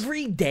 Because...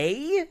 Every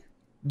day?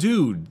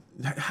 Dude,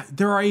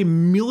 there are a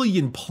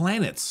million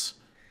planets.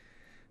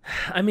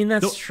 I mean,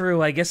 that's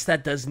true. I guess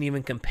that doesn't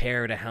even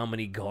compare to how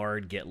many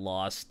Guard get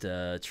lost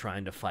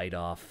trying to fight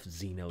off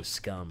Xeno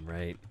scum,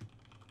 right?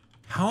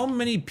 How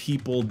many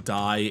people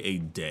die a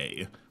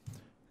day?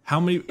 How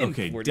many...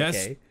 Okay, 40K.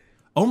 deaths...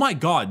 Oh my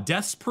god,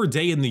 deaths per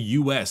day in the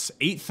US,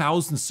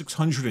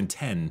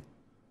 8,610.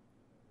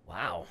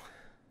 Wow.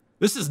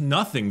 This is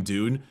nothing,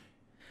 dude.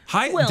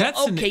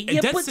 Deaths in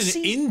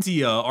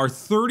India are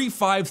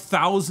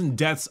 35,000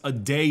 deaths a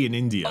day in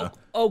India.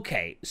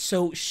 Okay,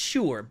 so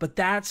sure, but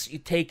that's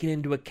taking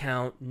into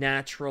account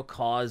natural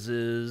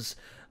causes,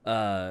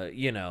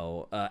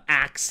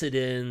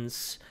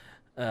 accidents,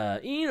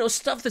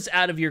 stuff that's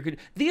out of your...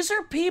 These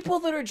are people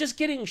that are just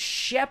getting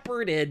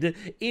shepherded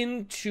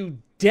into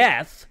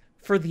death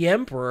for the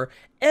Emperor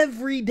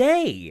every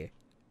day.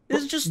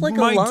 This is just like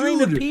a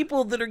line of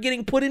people that are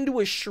getting put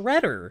into a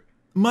shredder.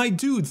 My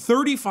dude,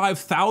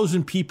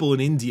 35,000 people in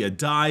India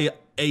die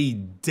a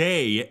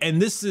day,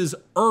 and this is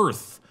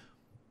Earth.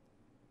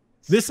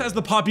 This has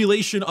the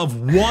population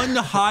of one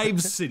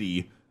hive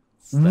city.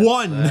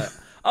 One.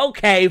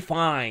 Okay,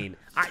 fine.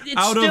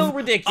 It's still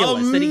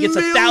ridiculous that he gets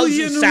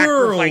 1,000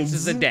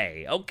 sacrifices a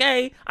day,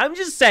 okay? I'm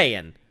just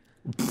saying.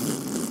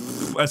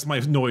 That's my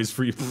noise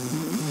for you.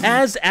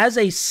 As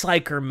a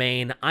Psyker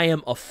main, I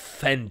am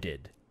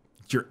offended.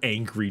 You're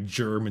angry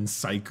German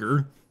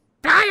psyker.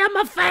 I am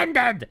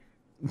offended.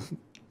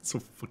 So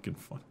fucking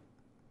fun.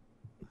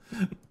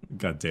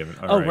 God damn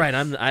it. All right.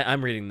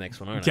 I'm reading the next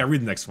one, aren't I? Yeah,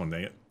 read the next one,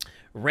 dang it.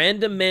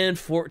 Random Man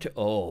Fort.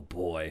 Oh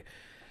boy.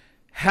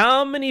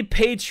 How many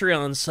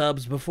Patreon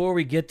subs before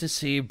we get to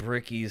see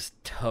Bricky's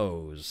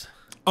toes?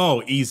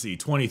 Oh, easy.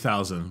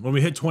 20,000. When we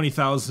hit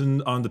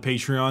 20,000 on the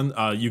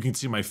Patreon, you can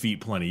see my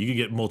feet plenty. You can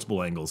get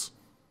multiple angles.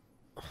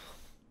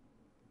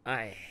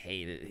 I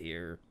hate it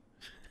here.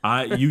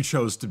 You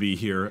chose to be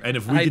here, and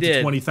if we get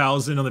to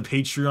 20,000 on the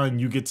Patreon,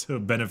 you get to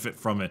benefit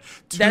from it.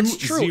 That's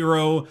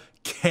true.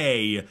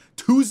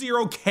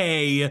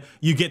 20K,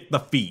 you get the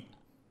feet.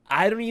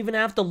 I don't even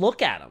have to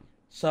look at them.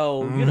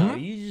 So, you know,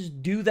 you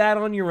just do that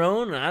on your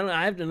own.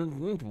 I have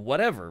to,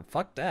 whatever.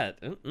 Fuck that.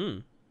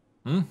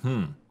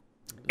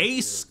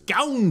 A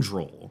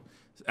Scoundrel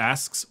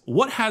asks,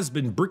 what has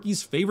been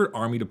Bricky's favorite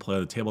army to play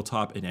on the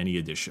tabletop in any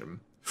edition?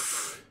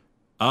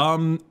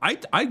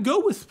 I'd go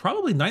with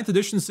probably 9th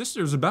edition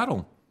Sisters of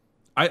Battle.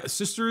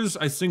 Sisters,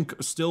 I think,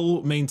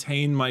 still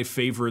maintain my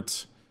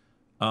favorite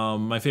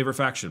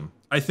faction.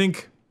 I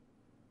think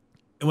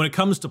when it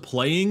comes to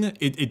playing,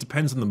 it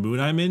depends on the mood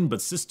I'm in,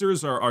 but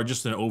Sisters are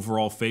just an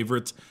overall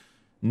favorite.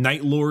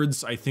 Night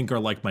Lords, I think, are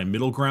like my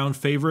middle ground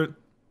favorite,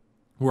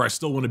 where I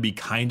still want to be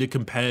kind of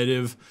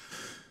competitive,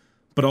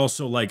 but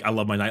also, like, I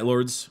love my Night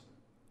Lords.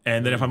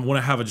 And then if I want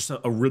to have just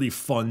a really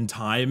fun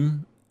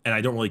time, and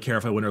I don't really care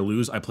if I win or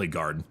lose, I play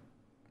Guard.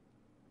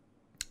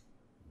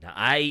 Now,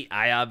 I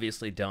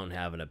obviously don't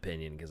have an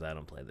opinion because I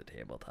don't play the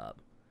tabletop.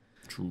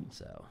 True.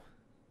 So,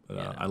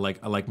 but, I like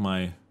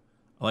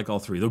all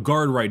three. The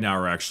Guard right now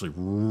are actually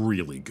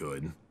really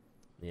good.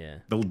 Yeah.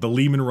 The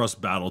Lehman Russ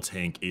battle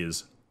tank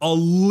is a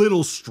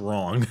little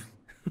strong.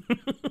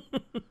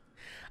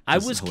 I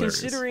was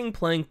considering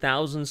playing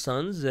Thousand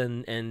Suns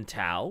and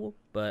Tau,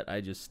 but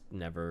I just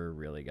never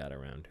really got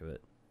around to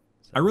it.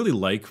 I really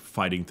like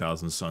fighting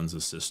Thousand Sons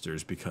of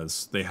Sisters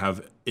because they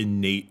have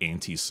innate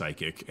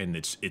anti-psychic, and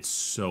it's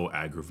so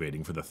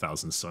aggravating for the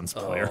Thousand Sons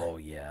player. Oh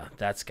yeah,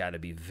 that's got to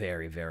be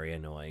very, very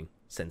annoying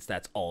since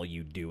that's all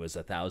you do as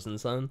a Thousand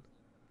Sun.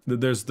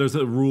 There's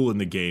a rule in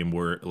the game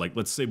where, like,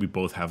 let's say we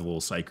both have little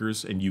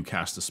psychers and you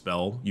cast a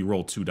spell, you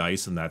roll 2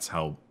 dice, and that's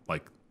how,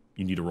 like,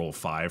 you need to roll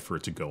 5 for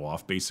it to go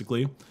off,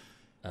 basically.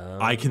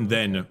 I can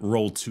then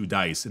roll 2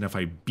 dice, and if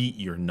I beat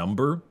your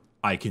number,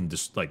 I can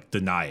just, like,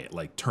 deny it,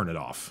 like, turn it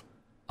off.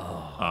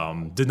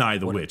 Deny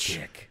the witch.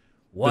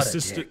 What a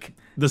dick.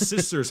 The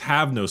Sisters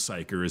have no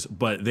psychers,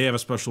 but they have a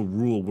special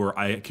rule where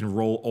I can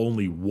roll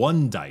only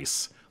 1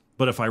 dice,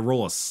 but if I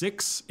roll a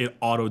 6, it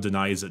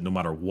auto-denies it no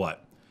matter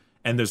what.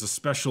 And there's a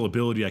special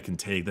ability I can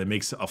take that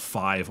makes it a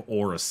 5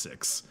 or a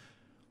 6.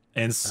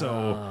 And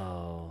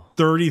so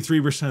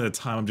 33% of the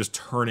time, I'm just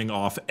turning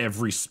off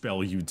every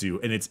spell you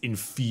do, and it's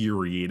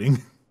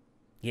infuriating.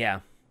 Yeah.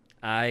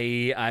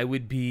 I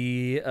would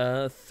be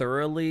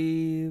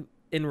thoroughly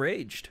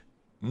enraged.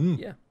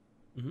 Yeah.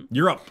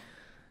 You're up.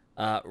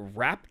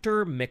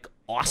 Raptor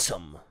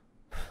McAwesome.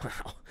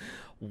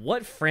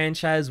 What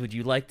franchise would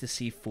you like to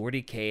see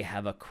 40K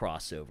have a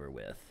crossover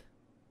with?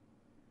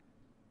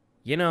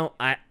 You know,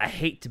 I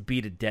hate to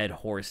beat a dead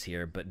horse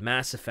here, but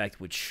Mass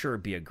Effect would sure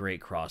be a great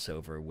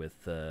crossover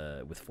with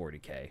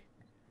 40K.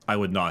 I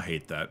would not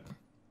hate that.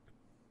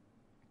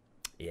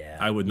 Yeah.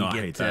 I would not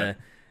hate that.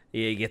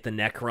 You get the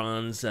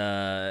Necrons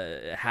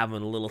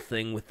having a little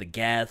thing with the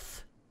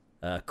Geth.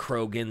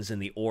 Krogans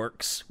and the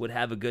Orcs would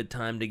have a good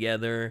time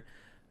together.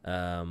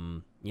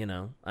 You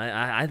know,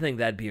 I think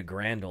that'd be a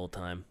grand old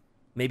time.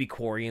 Maybe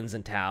Quarians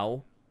and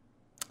Tau.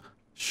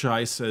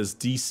 Shy says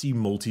DC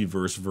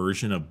multiverse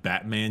version of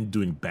Batman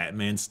doing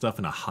Batman stuff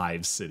in a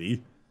hive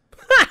city.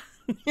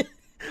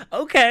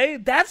 Okay,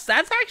 that's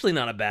actually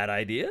not a bad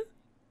idea.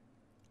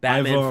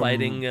 Batman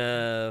fighting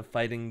the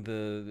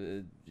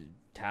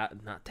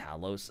not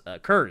Talos,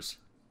 Kurz.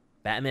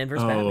 Batman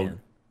versus Batman.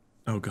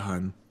 Oh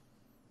god.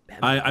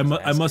 I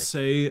must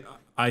say,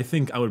 I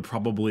think I would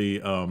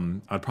probably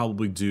I'd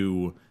probably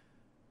do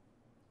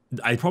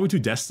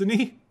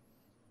Destiny.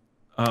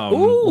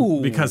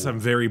 Because I'm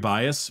very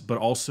biased, but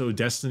also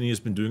Destiny has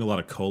been doing a lot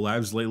of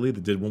collabs lately.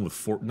 They did one with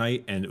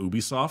Fortnite and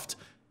Ubisoft,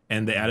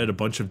 and they added a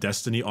bunch of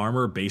Destiny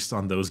armor based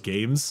on those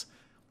games.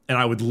 And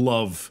I would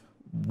love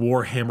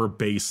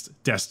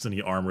Warhammer-based Destiny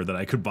armor that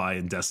I could buy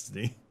in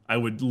Destiny. I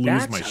would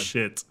lose my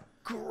shit.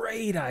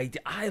 Great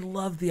idea. I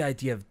love the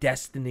idea of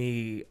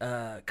Destiny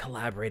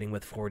collaborating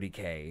with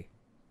 40K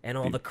and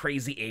all the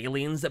crazy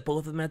aliens that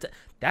both of them had.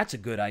 That's a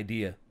good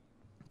idea.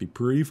 Be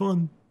pretty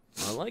fun.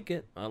 I like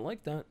it. I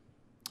like that.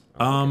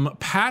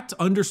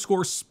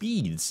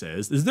 Pat_speed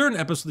says, is there an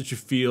episode that you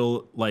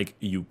feel like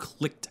you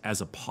clicked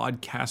as a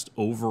podcast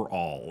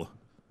overall?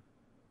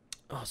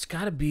 Oh, it's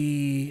gotta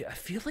be, I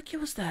feel like it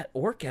was that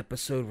Orc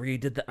episode where you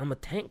did the I'm a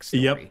Tank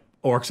story. Yep.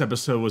 Orcs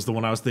episode was the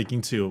one I was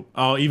thinking too.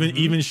 Oh,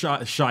 even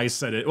Shy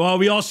said it. Well,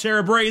 we all share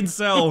a brain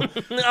cell.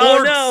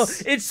 Oh no,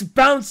 it's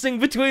bouncing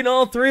between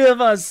all 3 of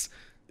us.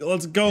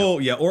 Let's go.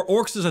 Yep. Yeah,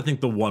 Orcs is I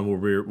think the one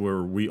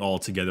where we all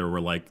together were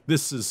like,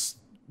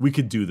 we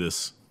could do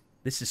this.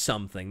 This is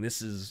something. We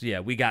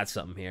got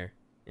something here.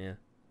 Yeah.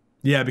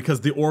 Yeah,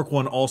 because the orc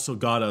one also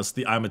got us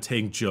the I'm a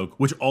tank joke,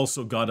 which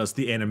also got us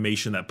the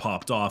animation that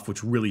popped off,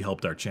 which really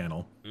helped our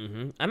channel.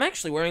 I'm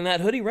actually wearing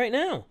that hoodie right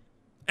now.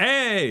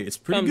 Hey, it's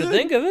pretty good. Come to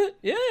think of it,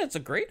 yeah, it's a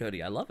great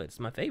hoodie. I love it. It's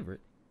my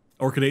favorite.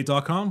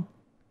 Orchidate.com.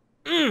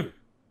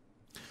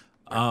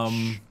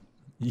 Oh,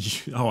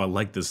 I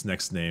like this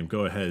next name.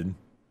 Go ahead.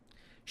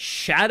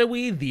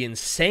 Shadowy, the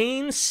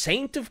insane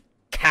saint of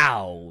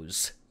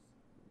cows.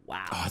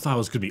 Wow. Oh, I thought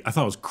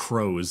it was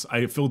crows.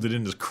 I filled it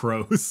in as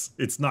crows.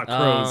 It's not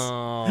crows.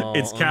 Oh,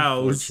 it's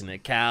cows.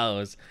 Unfortunate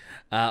cows.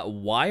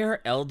 Why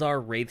are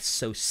Eldar wraiths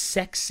so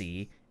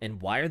sexy,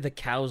 and why are the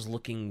cows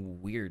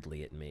looking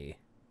weirdly at me?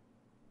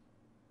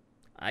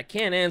 I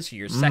can't answer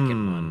your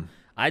second one.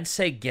 I'd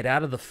say get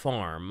out of the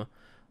farm.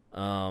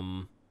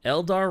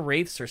 Eldar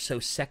wraiths are so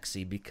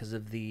sexy because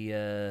of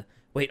the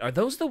wait, are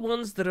those the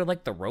ones that are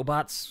like the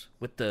robots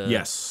with the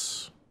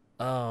Yes.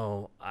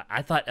 Oh,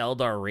 I thought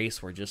Eldar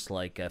race were just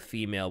like a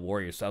female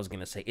warriors, so I was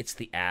gonna say it's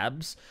the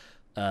abs.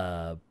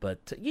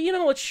 But you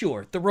know what?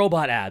 Sure, the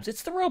robot abs.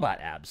 It's the robot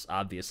abs,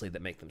 obviously,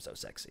 that make them so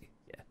sexy.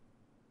 Yeah.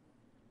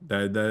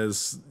 That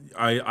is.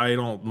 I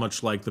don't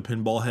much like the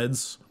pinball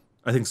heads.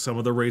 I think some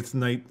of the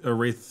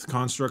wraith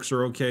constructs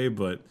are okay,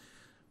 but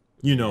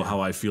you know how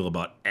I feel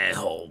about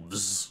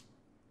elves.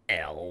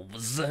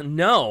 Elves?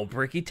 No,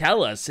 Bricky,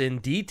 tell us in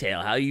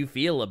detail how you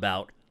feel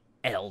about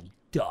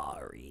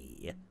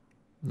Eldari.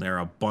 They're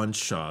a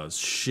bunch of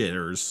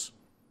shitters.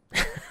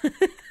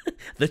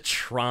 The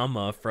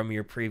trauma from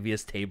your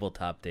previous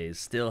tabletop days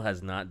still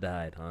has not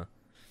died, huh?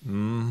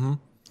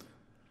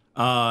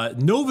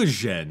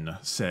 Novagen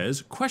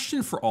says,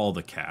 question for all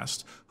the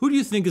cast. Who do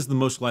you think is the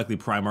most likely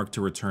Primarch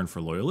to return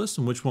for Loyalists,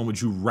 and which one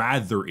would you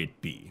rather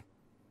it be?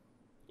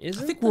 I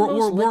think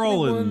we're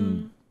all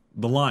in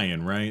the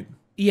Lion, right?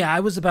 Yeah, I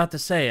was about to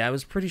say, I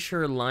was pretty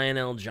sure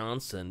Lionel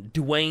Johnson,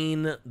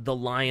 Dwayne the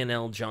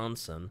Lionel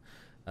Johnson,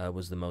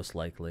 was the most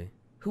likely.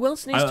 Who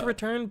else needs to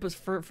return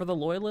for the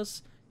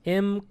Loyalists?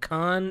 Him,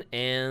 Khan,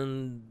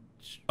 and...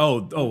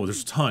 Oh,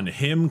 there's a ton.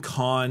 Him,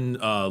 Khan,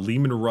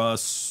 Lehman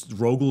Russ,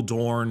 Rogel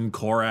Dorn,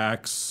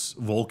 Korax,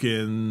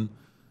 Vulcan.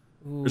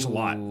 There's a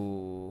lot.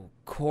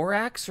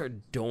 Korax or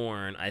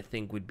Dorn, I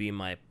think, would be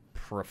my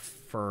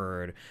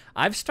preferred.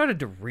 I've started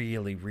to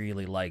really,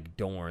 really like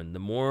Dorn. The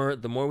more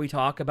we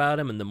talk about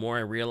him, and the more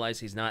I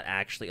realize he's not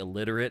actually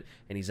illiterate,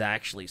 and he's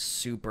actually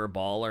super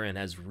baller and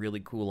has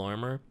really cool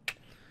armor.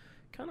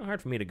 Kind of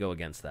hard for me to go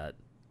against that.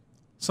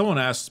 Someone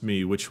asked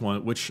me which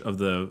of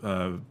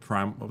the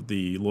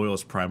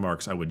Loyalist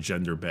Primarchs I would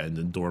gender bend,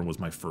 and Dorn was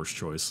my first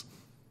choice.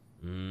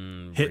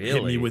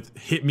 Really?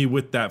 Hit me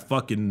with that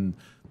fucking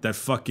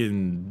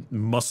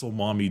muscle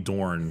mommy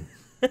Dorn.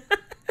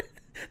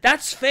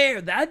 That's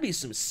fair. That'd be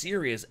some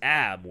serious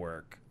ab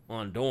work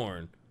on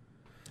Dorn.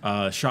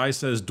 Shai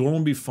says Dorn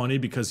would be funny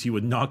because he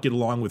would not get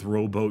along with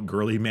Rowboat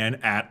Girly Man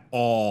at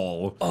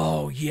all.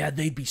 Oh yeah,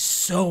 they'd be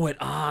so at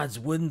odds,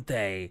 wouldn't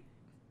they?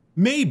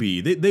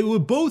 Maybe. They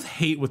would both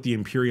hate what the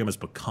Imperium has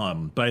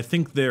become, but I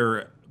think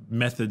their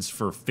methods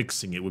for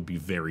fixing it would be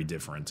very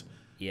different.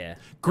 Yeah.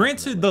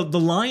 Granted, the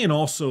Lion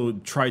also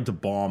tried to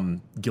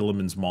bomb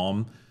Gilliman's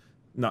mom.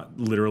 Not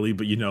literally,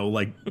 but, you know,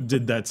 like,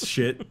 did that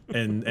shit,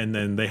 and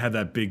then they had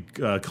that big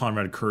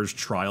Conrad Kurz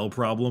trial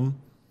problem.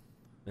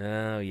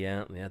 Oh,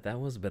 yeah. Yeah, that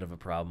was a bit of a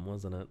problem,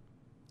 wasn't it?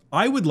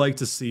 I would like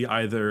to see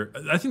I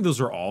think those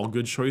are all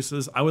good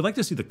choices. I would like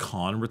to see the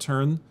Khan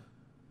return.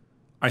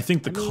 I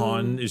think the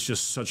Khan is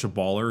just such a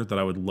baller that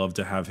I would love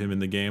to have him in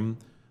the game.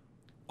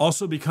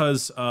 Also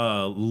because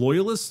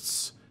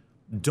Loyalists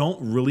don't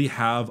really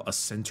have a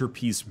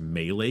centerpiece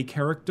melee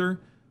character.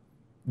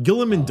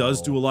 Gilliman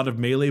does do a lot of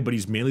melee, but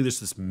he's mainly just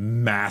this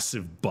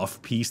massive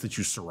buff piece that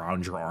you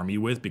surround your army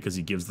with because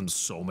he gives them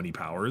so many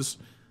powers.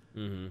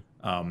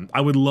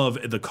 I would love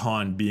the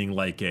Khan being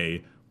like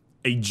a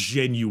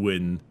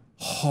genuine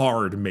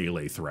hard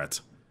melee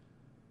threat.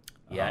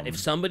 Yeah, if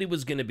somebody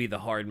was going to be the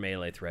hard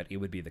melee threat, it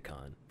would be the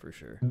Khan, for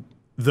sure.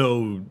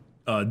 Though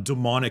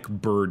demonic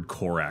bird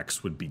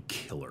Korax would be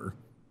killer.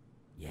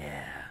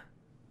 Yeah,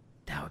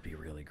 that would be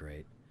really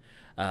great.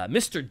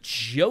 Mr.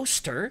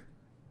 Joester,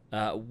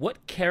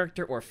 what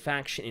character or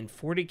faction in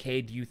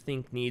 40k do you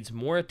think needs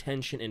more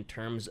attention in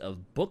terms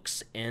of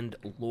books and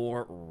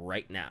lore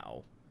right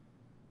now?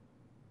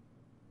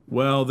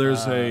 Well,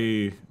 there's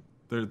the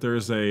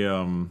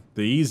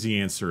easy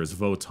answer is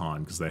Votann,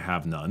 because they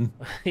have none.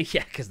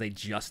 Yeah, because they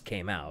just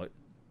came out.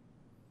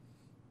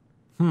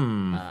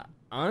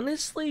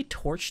 Honestly,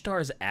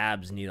 Torchstar's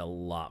abs need a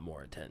lot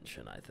more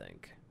attention, I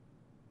think.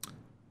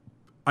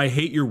 I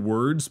hate your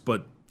words,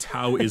 but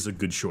Tau is a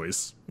good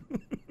choice.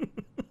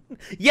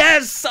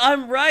 Yes,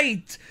 I'm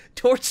right!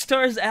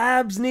 Torchstar's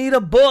abs need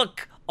a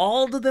book!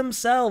 All to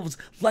themselves.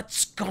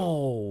 Let's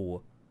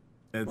go!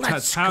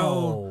 Let's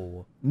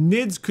go!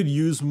 Nids could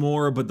use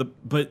more,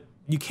 but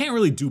you can't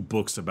really do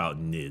books about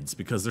Nids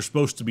because they're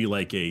supposed to be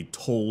like a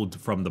told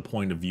from the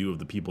point of view of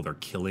the people they're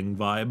killing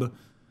vibe.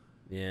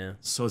 Yeah.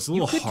 So it's a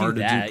little hard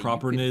to do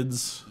proper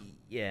Nids.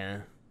 Yeah.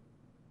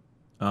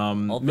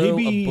 Although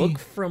maybe a book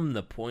from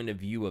the point of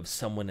view of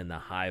someone in the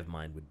hive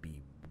mind would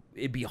be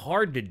it'd be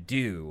hard to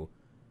do,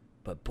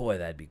 but boy,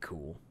 that'd be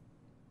cool.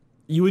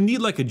 You would need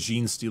like a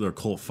Gene Stealer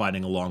cult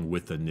fighting along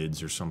with the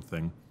Nids or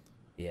something.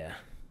 Yeah.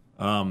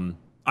 I mean,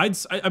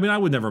 I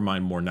would never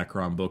mind more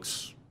Necron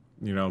books,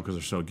 you know, because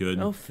they're so good.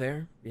 Oh,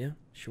 fair. Yeah,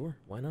 sure.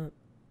 Why not?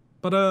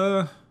 But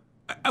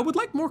I would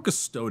like more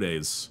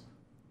Custodes,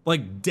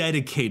 like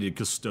dedicated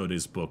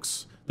Custodes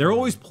books. They're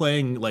always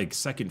playing like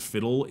second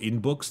fiddle in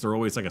books. They're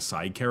always like a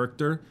side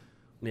character.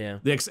 Yeah.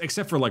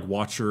 Except for like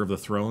Watcher of the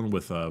Throne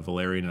with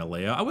Valerian and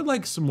Alea. I would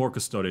like some more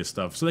Custodes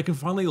stuff so they can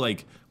finally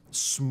like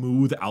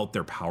smooth out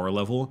their power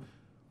level.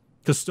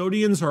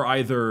 Custodians are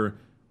either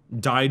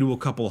die to a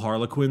couple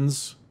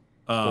Harlequins,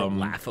 or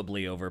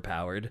laughably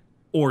overpowered,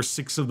 or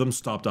 6 of them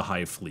stopped a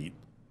hive fleet.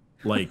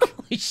 Like,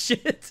 holy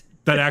shit.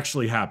 That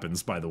actually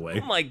happens, by the way.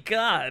 Oh my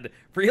god.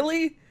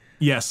 Really?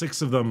 Yeah,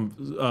 6 of them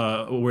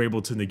were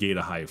able to negate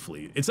a hive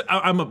fleet.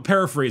 I'm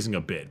paraphrasing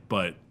a bit,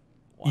 but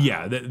wow.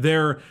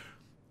 Yeah,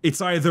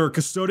 it's either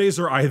Custodes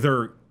are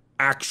either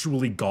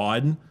actually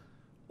god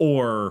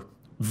or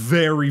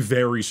very,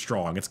 very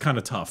strong. It's kind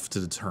of tough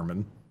to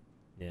determine.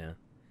 Yeah.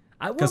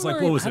 Because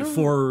like, what was it?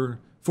 4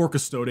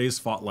 Custodes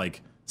fought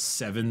like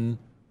 7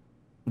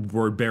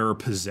 word bearer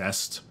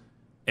possessed,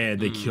 and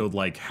they killed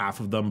like half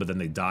of them, but then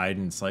they died,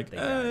 and it's like,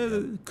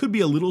 could be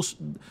a little.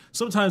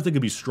 Sometimes they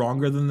could be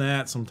stronger than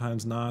that,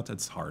 sometimes not.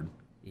 It's hard.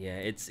 Yeah,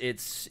 it's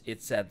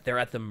at they're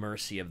at the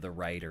mercy of the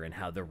writer and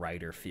how the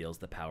writer feels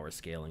the power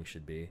scaling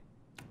should be.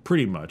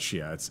 Pretty much,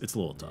 yeah. It's a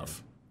little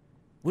tough.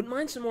 Wouldn't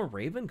mind some more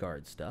Raven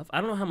Guard stuff. I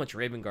don't know how much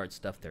Raven Guard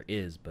stuff there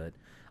is, but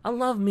I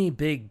love me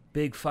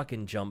big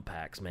fucking jump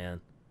packs,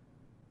 man.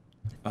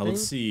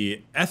 Let's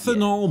see.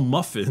 Ethanol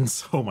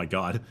muffins. Oh my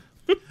god.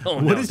 Oh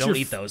no, don't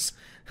eat those.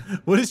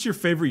 What is your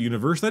favorite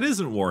universe that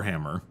isn't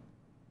Warhammer?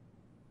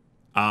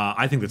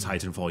 I think the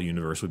Titanfall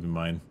universe would be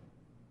mine.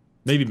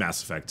 Maybe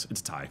Mass Effect.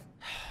 It's a tie.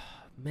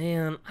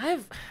 Man,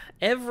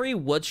 every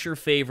what's your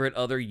favorite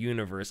other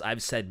universe,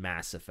 I've said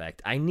Mass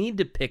Effect. I need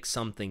to pick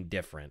something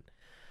different.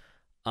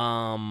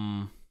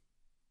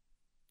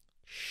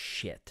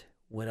 Shit.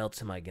 What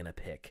else am I gonna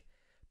pick?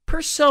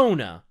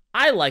 Persona.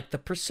 I like the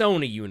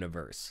Persona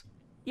universe.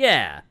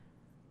 Yeah.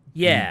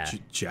 Yeah.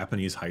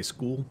 Japanese high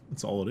school?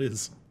 That's all it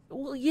is.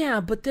 Well,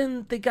 yeah, but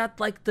then they got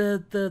like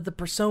the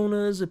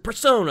personas.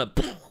 Persona.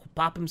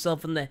 Pop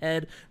himself in the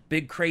head.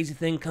 Big crazy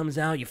thing comes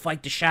out. You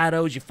fight the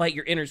shadows. You fight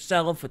your inner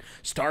self.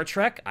 Star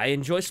Trek. I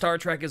enjoy Star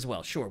Trek as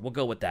well. Sure, we'll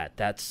go with that.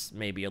 That's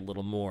maybe a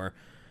little more.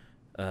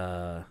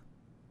 Yeah.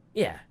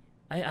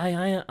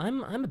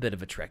 I'm a bit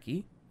of a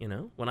Trekkie. You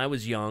know, when I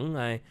was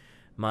young,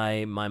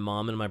 my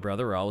mom and my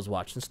brother were always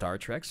watching Star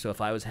Trek. So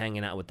if I was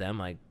hanging out with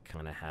them, I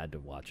kind of had to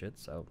watch it.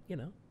 So you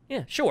know,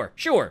 yeah, sure,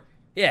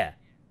 yeah.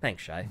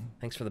 Thanks, Shai.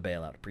 Thanks for the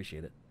bailout.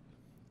 Appreciate it.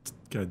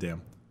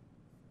 Goddamn.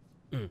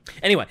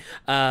 Anyway,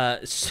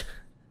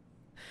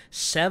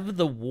 Sev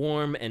the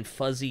Warm and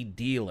Fuzzy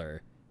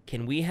Dealer.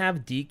 Can we have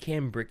DK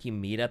and Bricky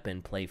meet up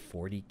and play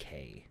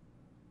 40K?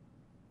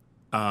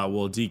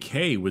 Well,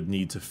 DK would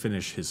need to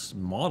finish his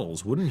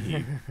models, wouldn't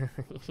he?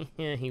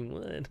 Yeah, he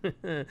would.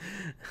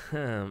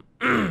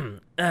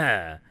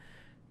 Yeah.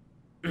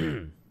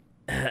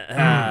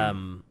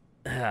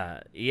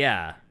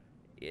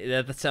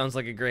 That sounds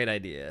like a great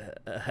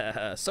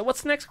idea. So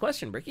what's the next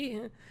question, Bricky?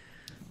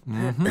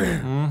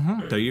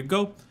 There you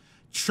go.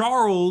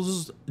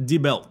 Charles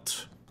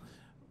DeBelt.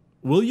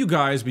 Will you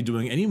guys be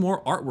doing any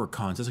more artwork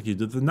contests like you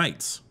did the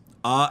Knights?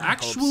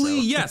 Actually,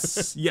 so.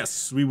 Yes.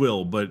 Yes, we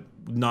will, but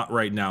not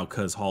right now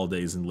because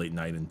holidays and late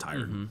night and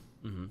tired.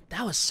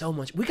 That was so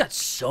much. We got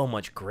so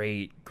much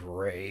great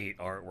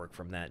artwork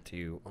from that,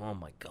 too. Oh,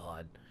 my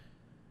God.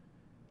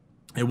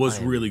 It was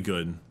really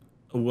good.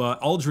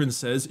 Aldrin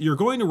says, you're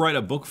going to write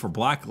a book for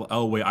Black...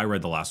 Oh, wait, I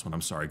read the last one.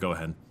 I'm sorry. Go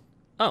ahead.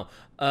 Oh,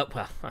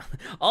 well,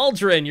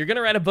 Aldrin, you're going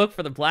to write a book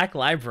for the Black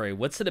Library.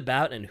 What's it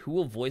about, and who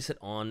will voice it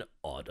on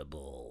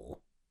Audible?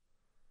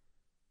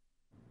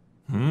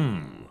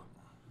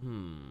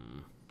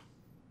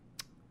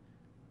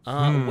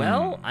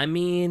 Well, I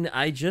mean,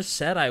 I just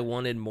said I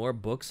wanted more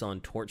books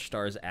on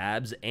Torchstar's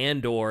abs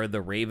and or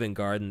the Raven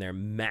Guard and their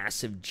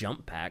massive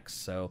jump packs,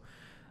 so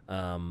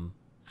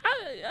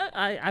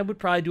I would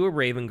probably do a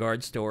Raven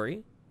Guard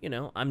story. You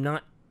know, I'm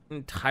not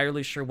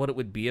entirely sure what it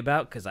would be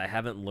about because I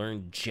haven't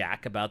learned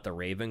jack about the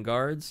Raven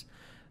Guards.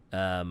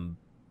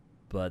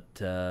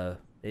 But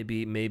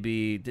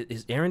maybe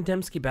is Aaron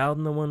Dembski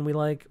Bowden the one we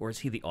like, or is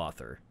he the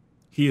author?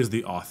 He is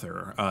the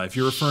author. If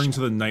you're referring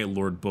to the Night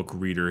Lord book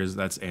reader,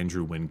 that's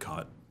Andrew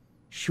Wincott.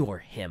 Sure,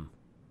 him.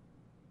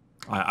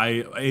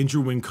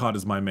 Andrew Wincott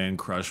is my man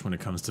crush when it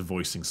comes to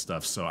voicing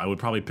stuff, so I would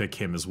probably pick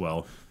him as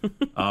well.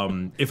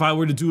 If I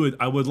were to do it,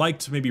 I would like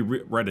to maybe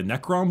write a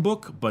Necron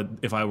book, but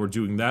if I were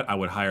doing that, I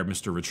would hire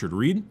Mr. Richard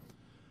Reed.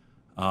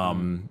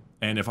 And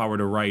if I were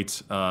to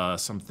write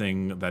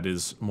something that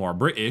is more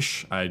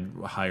British, I'd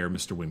hire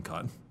Mr.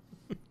 Wincott.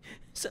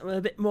 Something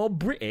a bit more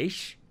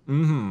British?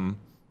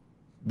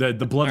 The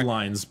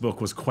Bloodlines book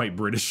was quite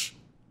British.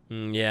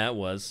 Yeah, it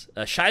was.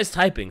 Shy's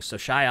typing, so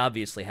Shy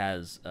obviously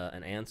has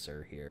an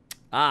answer here.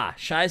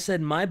 Shy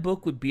said, my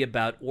book would be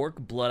about orc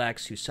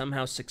bloodaxe who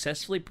somehow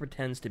successfully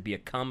pretends to be a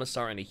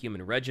commissar in a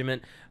human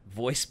regiment,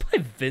 voiced by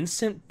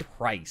Vincent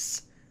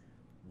Price.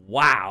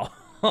 Wow.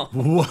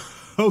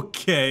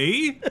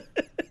 Okay.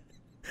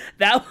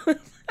 That was...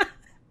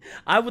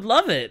 I would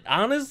love it.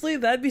 Honestly,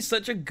 that'd be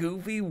such a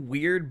goofy,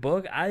 weird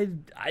book.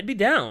 I'd be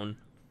down.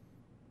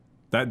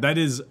 That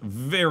is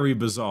very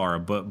bizarre,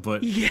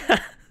 but yeah.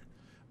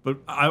 But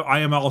I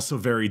am also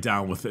very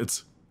down with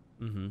it.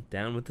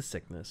 Down with the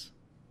sickness.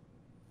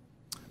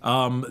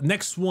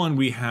 Next one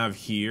we have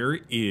here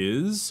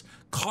is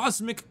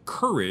Cosmic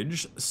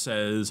Courage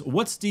says,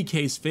 what's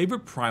DK's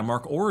favorite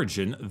Primarch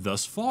origin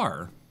thus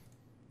far?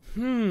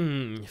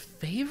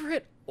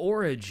 Favorite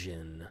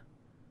origin?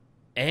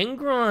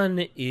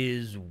 Angron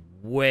is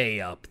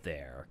way up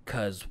there,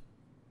 cause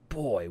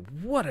boy,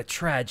 what a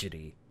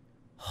tragedy.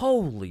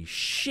 Holy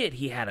shit,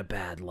 he had a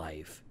bad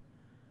life.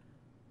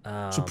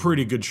 It's a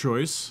pretty good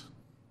choice.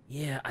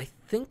 Yeah, I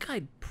think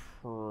I'd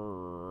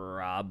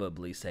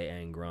probably say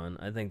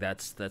Angron. I think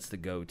that's the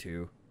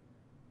go-to.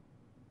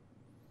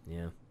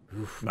 Yeah.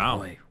 Oof, wow.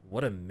 Boy,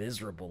 what a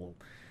miserable...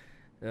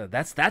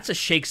 that's a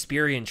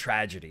Shakespearean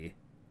tragedy,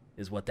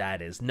 is what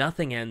that is.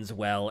 Nothing ends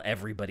well,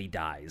 everybody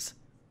dies.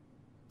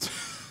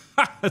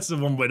 That's the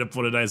one way to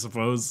put it, I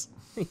suppose.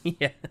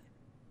 Yeah.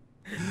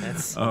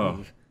 That's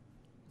smooth.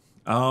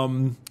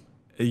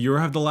 You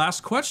have the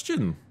last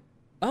question.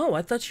 Oh,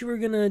 I thought you were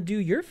gonna do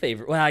your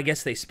favorite. Well, I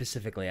guess they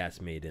specifically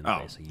asked me, didn't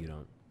they? So you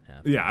don't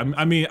have. Yeah,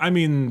 I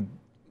mean,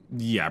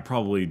 yeah,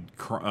 probably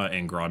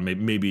Angron.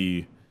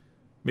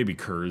 Maybe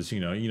Kurz. You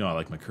know, I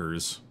like my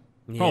Kurz.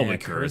 Probably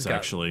Kurz,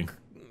 actually.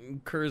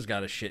 Kurz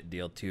got a shit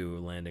deal too,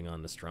 landing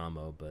on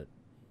Nostromo, but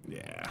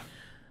yeah.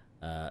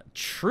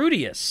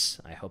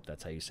 Trudius, I hope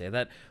that's how you say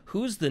that.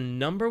 Who's the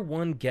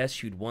 #1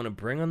 guest you'd want to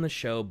bring on the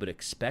show, but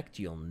expect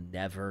you'll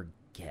never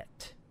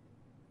get?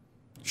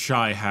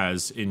 Shy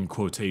has, in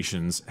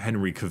quotations,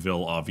 Henry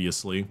Cavill,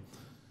 obviously.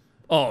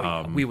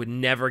 Oh, we would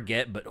never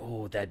get, but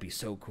oh, that'd be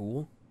so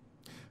cool.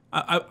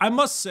 I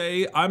must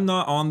say, I'm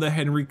not on the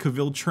Henry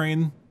Cavill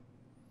train.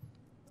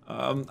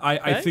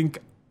 I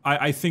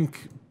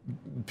think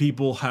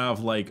people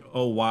have like,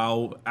 oh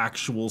wow,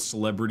 actual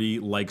celebrity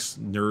likes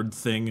nerd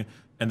thing,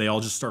 and they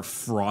all just start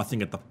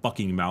frothing at the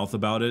fucking mouth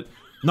about it.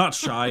 Not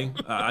Shy.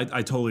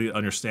 I totally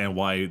understand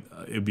why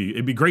it'd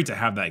be great to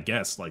have that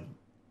guest. Like,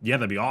 yeah,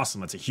 that'd be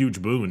awesome. That's a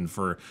huge boon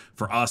for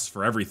us,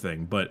 for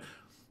everything. But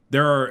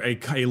there are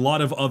a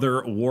lot of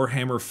other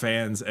Warhammer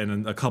fans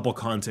and a couple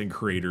content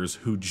creators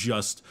who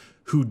just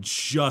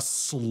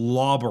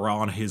slobber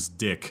on his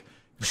dick.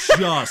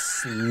 Just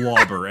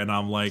slobber. And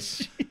I'm like,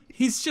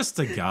 he's just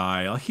a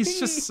guy. Like, he's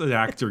just an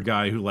actor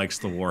guy who likes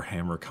the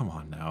Warhammer. Come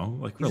on now.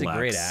 Like, he's relax. a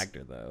great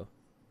actor, though.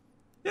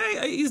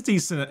 Yeah, he's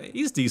decent.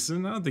 He's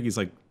decent. I don't think he's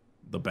like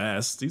the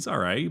best. He's all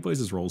right. He plays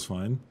his roles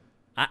fine.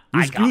 He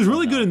was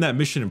really good in that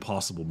Mission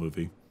Impossible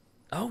movie.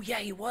 Oh yeah,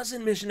 he was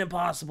in Mission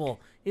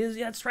Impossible.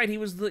 That's right. He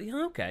was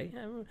okay.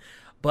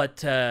 But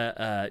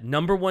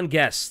 #1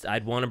 guest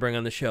I'd want to bring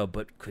on the show,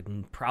 but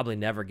could probably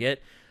never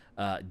get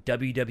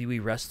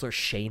WWE wrestler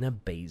Shayna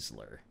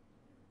Baszler.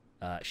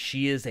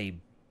 She is a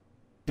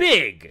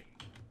big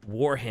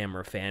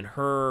Warhammer fan.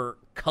 Her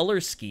color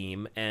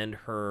scheme and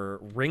her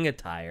ring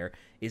attire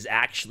is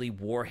actually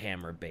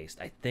Warhammer based.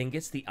 I think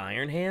it's the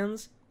Iron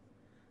Hands.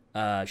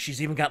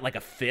 She's even got like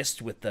a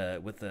fist with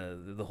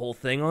the whole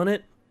thing on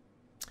it.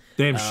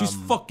 Damn, she's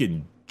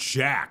fucking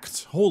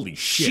jacked. Holy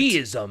shit. She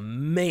is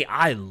amazing.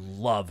 I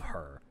love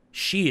her.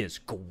 She is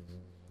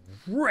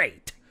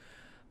great.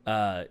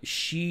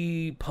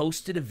 She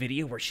posted a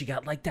video where she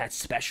got like that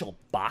special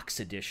box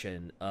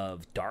edition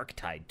of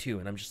Darktide too,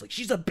 and I'm just like,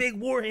 she's a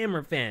big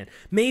Warhammer fan.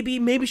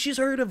 Maybe she's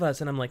heard of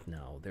us, and I'm like,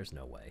 no, there's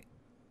no way.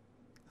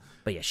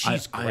 But yeah,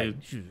 she's great.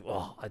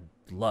 I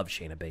love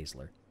Shayna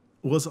Baszler.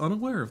 Was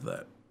unaware of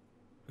that.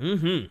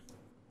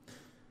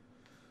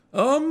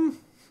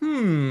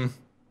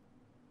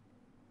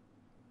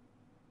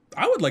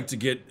 I would like to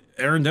get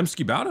Aaron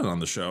Dembski-Bowden on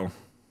the show.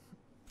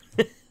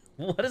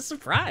 What a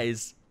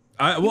surprise!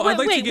 I'd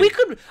like to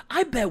get...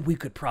 I bet we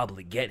could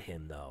probably get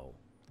him though.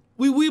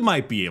 We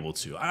might be able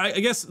to. I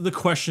guess the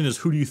question is,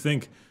 who do you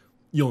think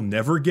you'll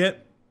never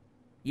get?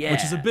 Yeah,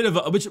 which is a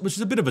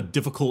bit of a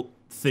difficult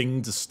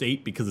thing to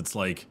state, because it's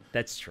like,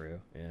 that's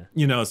true. Yeah,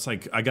 you know, it's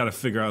like I got to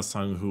figure out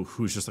someone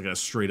who's just like a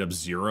straight up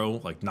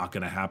zero, like not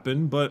gonna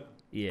happen. But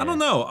yeah. I don't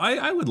know.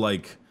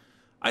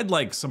 I'd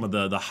like some of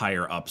the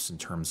higher ups in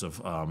terms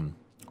of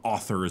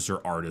authors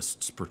or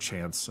artists,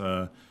 perchance.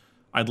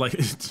 I'd like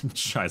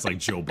Shy's like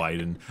Joe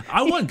Biden.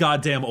 I want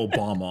goddamn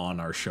Obama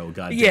on our show.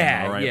 Goddamn.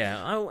 Yeah, all right?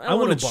 Yeah. I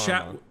want to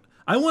chat.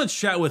 I want to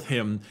chat with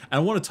him, and I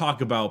want to talk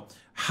about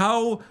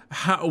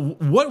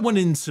what went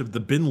into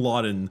the Bin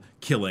Laden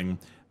killing,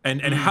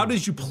 and how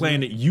did you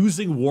plan it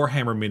using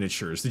Warhammer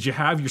miniatures? Did you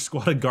have your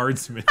squad of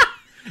guardsmen?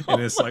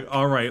 And it's like,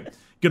 all right,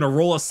 gonna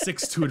roll a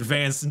 6 to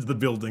advance into the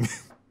building.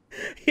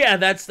 Yeah,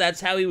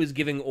 that's how he was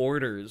giving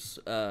orders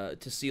to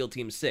SEAL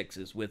Team 6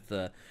 is with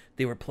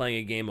they were playing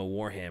a game of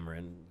Warhammer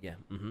and yeah,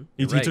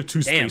 He right. took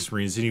two Space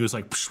Marines and he was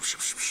like,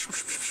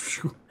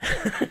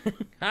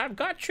 I've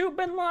got you,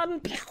 Bin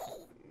Laden.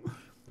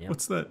 Yep.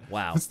 What's that?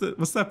 Wow.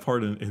 What's that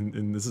part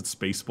in is it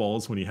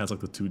Spaceballs when he has like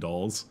the two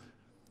dolls?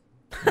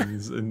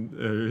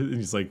 And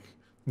he's like,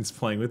 he's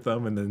playing with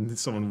them, and then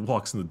someone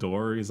walks in the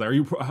door. He's like, "Are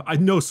you?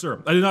 No,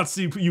 sir. I did not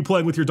see you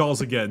playing with your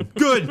dolls again.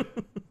 Good,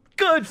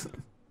 good."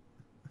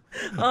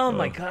 Oh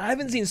my god, I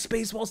haven't seen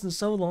Spaceballs in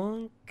so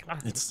long.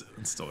 God. It's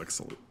still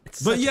excellent.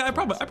 But yeah, I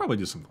probably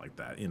do something like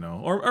that, you know,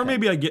 or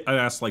maybe I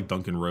ask like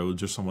Duncan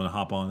Rhodes or someone to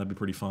hop on. That'd be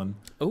pretty fun.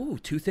 Oh,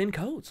 Two Thin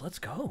Coats. Let's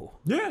go.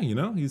 Yeah, you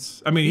know,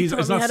 he's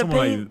it's not how to someone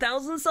paint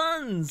Thousand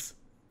Suns.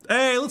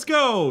 Hey, let's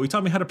go. He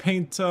taught me how to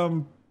paint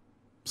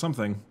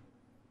something.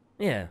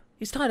 Yeah,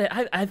 he's taught it.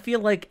 I feel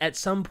like at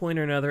some point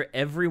or another,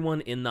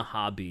 everyone in the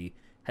hobby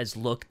has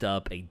looked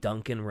up a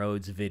Duncan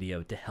Rhodes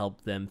video to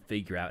help them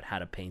figure out how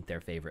to paint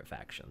their favorite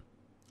faction.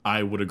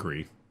 I would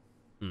agree.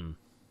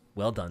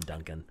 Well done,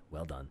 Duncan.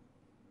 Well done.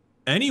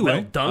 Anyway,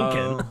 well,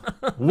 Duncan.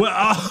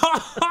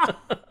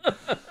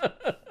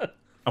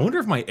 I wonder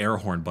if my air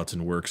horn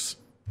button works.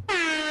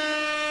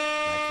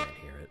 I can't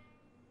hear it.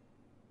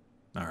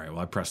 All right, well,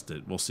 I pressed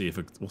it. We'll see if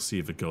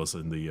it goes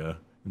in the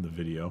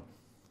video.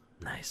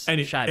 Nice. Put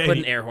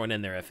an air horn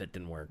in there if it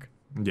didn't work.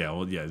 Yeah,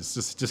 well, yeah,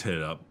 just hit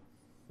it up.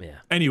 Yeah.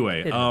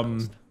 Anyway,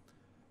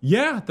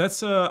 yeah,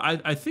 that's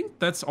I think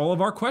that's all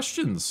of our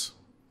questions.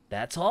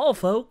 That's all,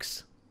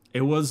 folks.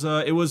 It was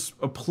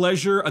a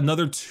pleasure.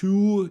 Another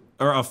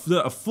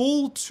a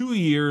full 2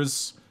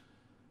 years.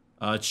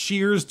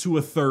 Cheers to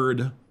a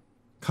third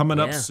coming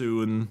up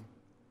soon.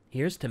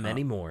 Here's to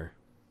many more.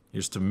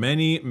 Here's to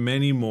many,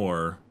 many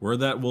more. Where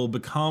that will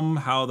become,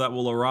 how that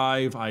will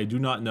arrive, I do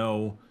not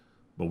know,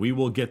 but we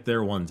will get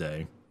there one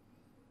day.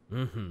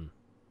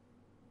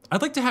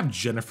 I'd like to have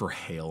Jennifer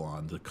Hale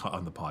on the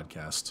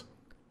podcast.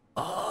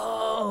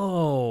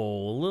 Oh,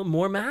 a little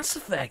more Mass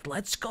Effect.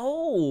 Let's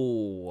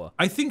go.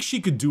 I think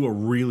she could do a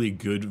really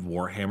good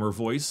Warhammer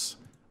voice.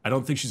 I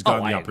don't think she's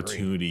gotten the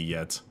opportunity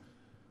yet.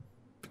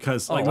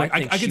 Because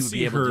I could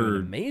see her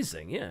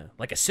amazing, yeah,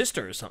 like a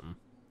sister or something.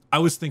 I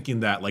was thinking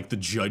that like the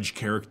judge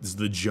character,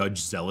 the judge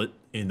zealot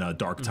in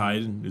Dark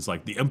Tide is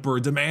like the Emperor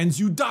demands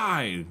you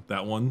die.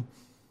 That one.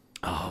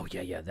 Oh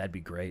yeah, that'd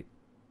be great.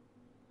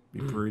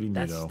 Be pretty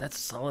neato. That's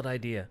a solid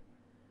idea.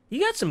 You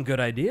got some good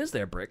ideas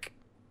there, Brick.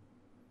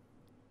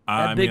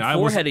 That big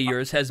forehead of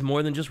yours has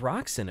more than just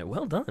rocks in it.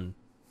 Well done.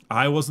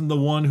 I wasn't the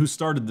one who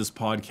started this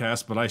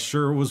podcast, but I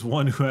sure was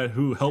one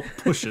who helped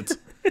push it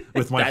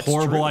with my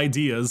horrible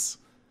ideas.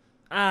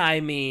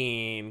 I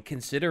mean,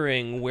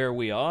 considering where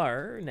we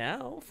are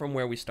now from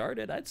where we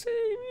started, I'd say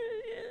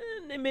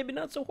maybe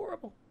not so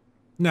horrible.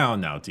 Now,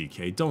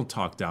 DK, don't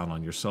talk down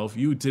on yourself.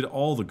 You did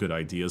all the good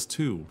ideas,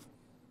 too.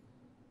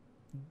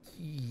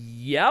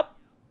 Yep,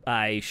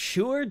 I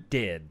sure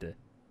did.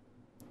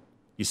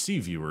 You see,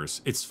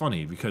 viewers, it's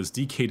funny because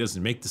DK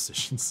doesn't make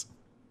decisions.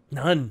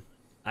 None.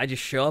 I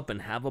just show up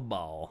and have a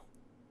ball.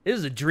 This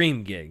is a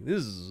dream gig.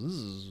 This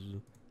is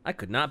I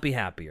could not be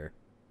happier.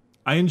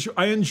 I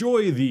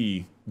enjoy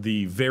the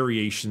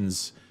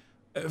variations.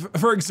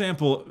 For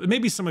example,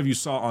 maybe some of you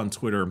saw on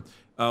Twitter,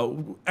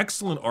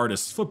 excellent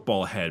artist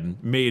Football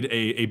Head made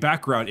a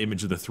background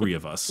image of the three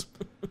of us.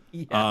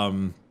 Yeah.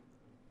 And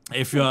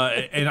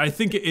I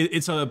think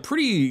it's a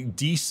pretty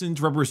decent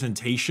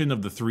representation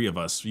of the three of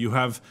us.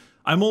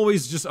 I'm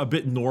always just a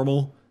bit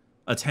normal,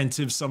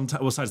 attentive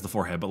sometimes, besides the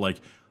forehead, but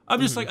like, I'm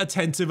just like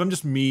attentive. I'm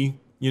just me,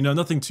 you know,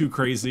 nothing too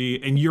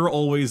crazy. And you're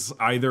always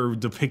either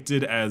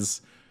depicted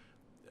as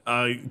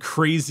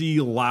crazy,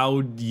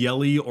 loud,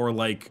 yelly, or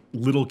like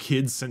little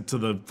kids sent to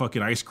the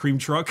fucking ice cream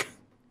truck.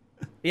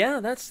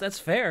 Yeah, that's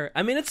fair.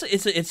 I mean,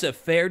 it's a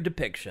fair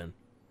depiction.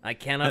 I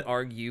cannot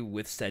argue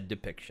with said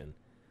depiction.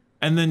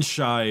 And then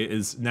Shy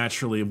is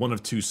naturally one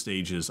of two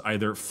stages,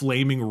 either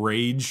flaming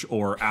rage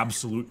or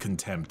absolute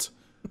contempt.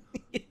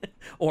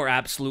 Or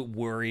absolute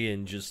worry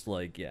and just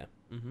like, yeah.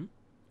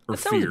 Or that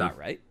fear. Sounds about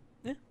right.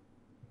 Yeah.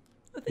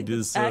 I think it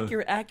is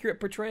accurate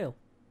portrayal.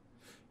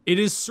 It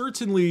is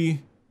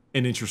certainly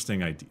an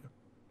interesting idea.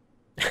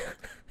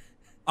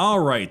 All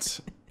right,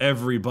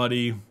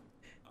 everybody.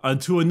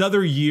 To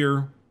another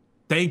year.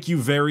 Thank you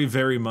very,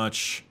 very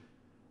much.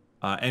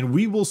 And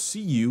we will see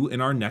you in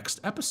our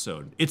next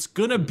episode. It's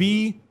gonna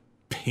be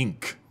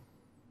pink.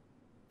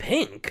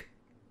 Pink?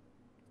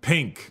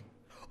 Pink.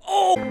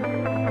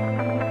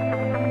 Oh!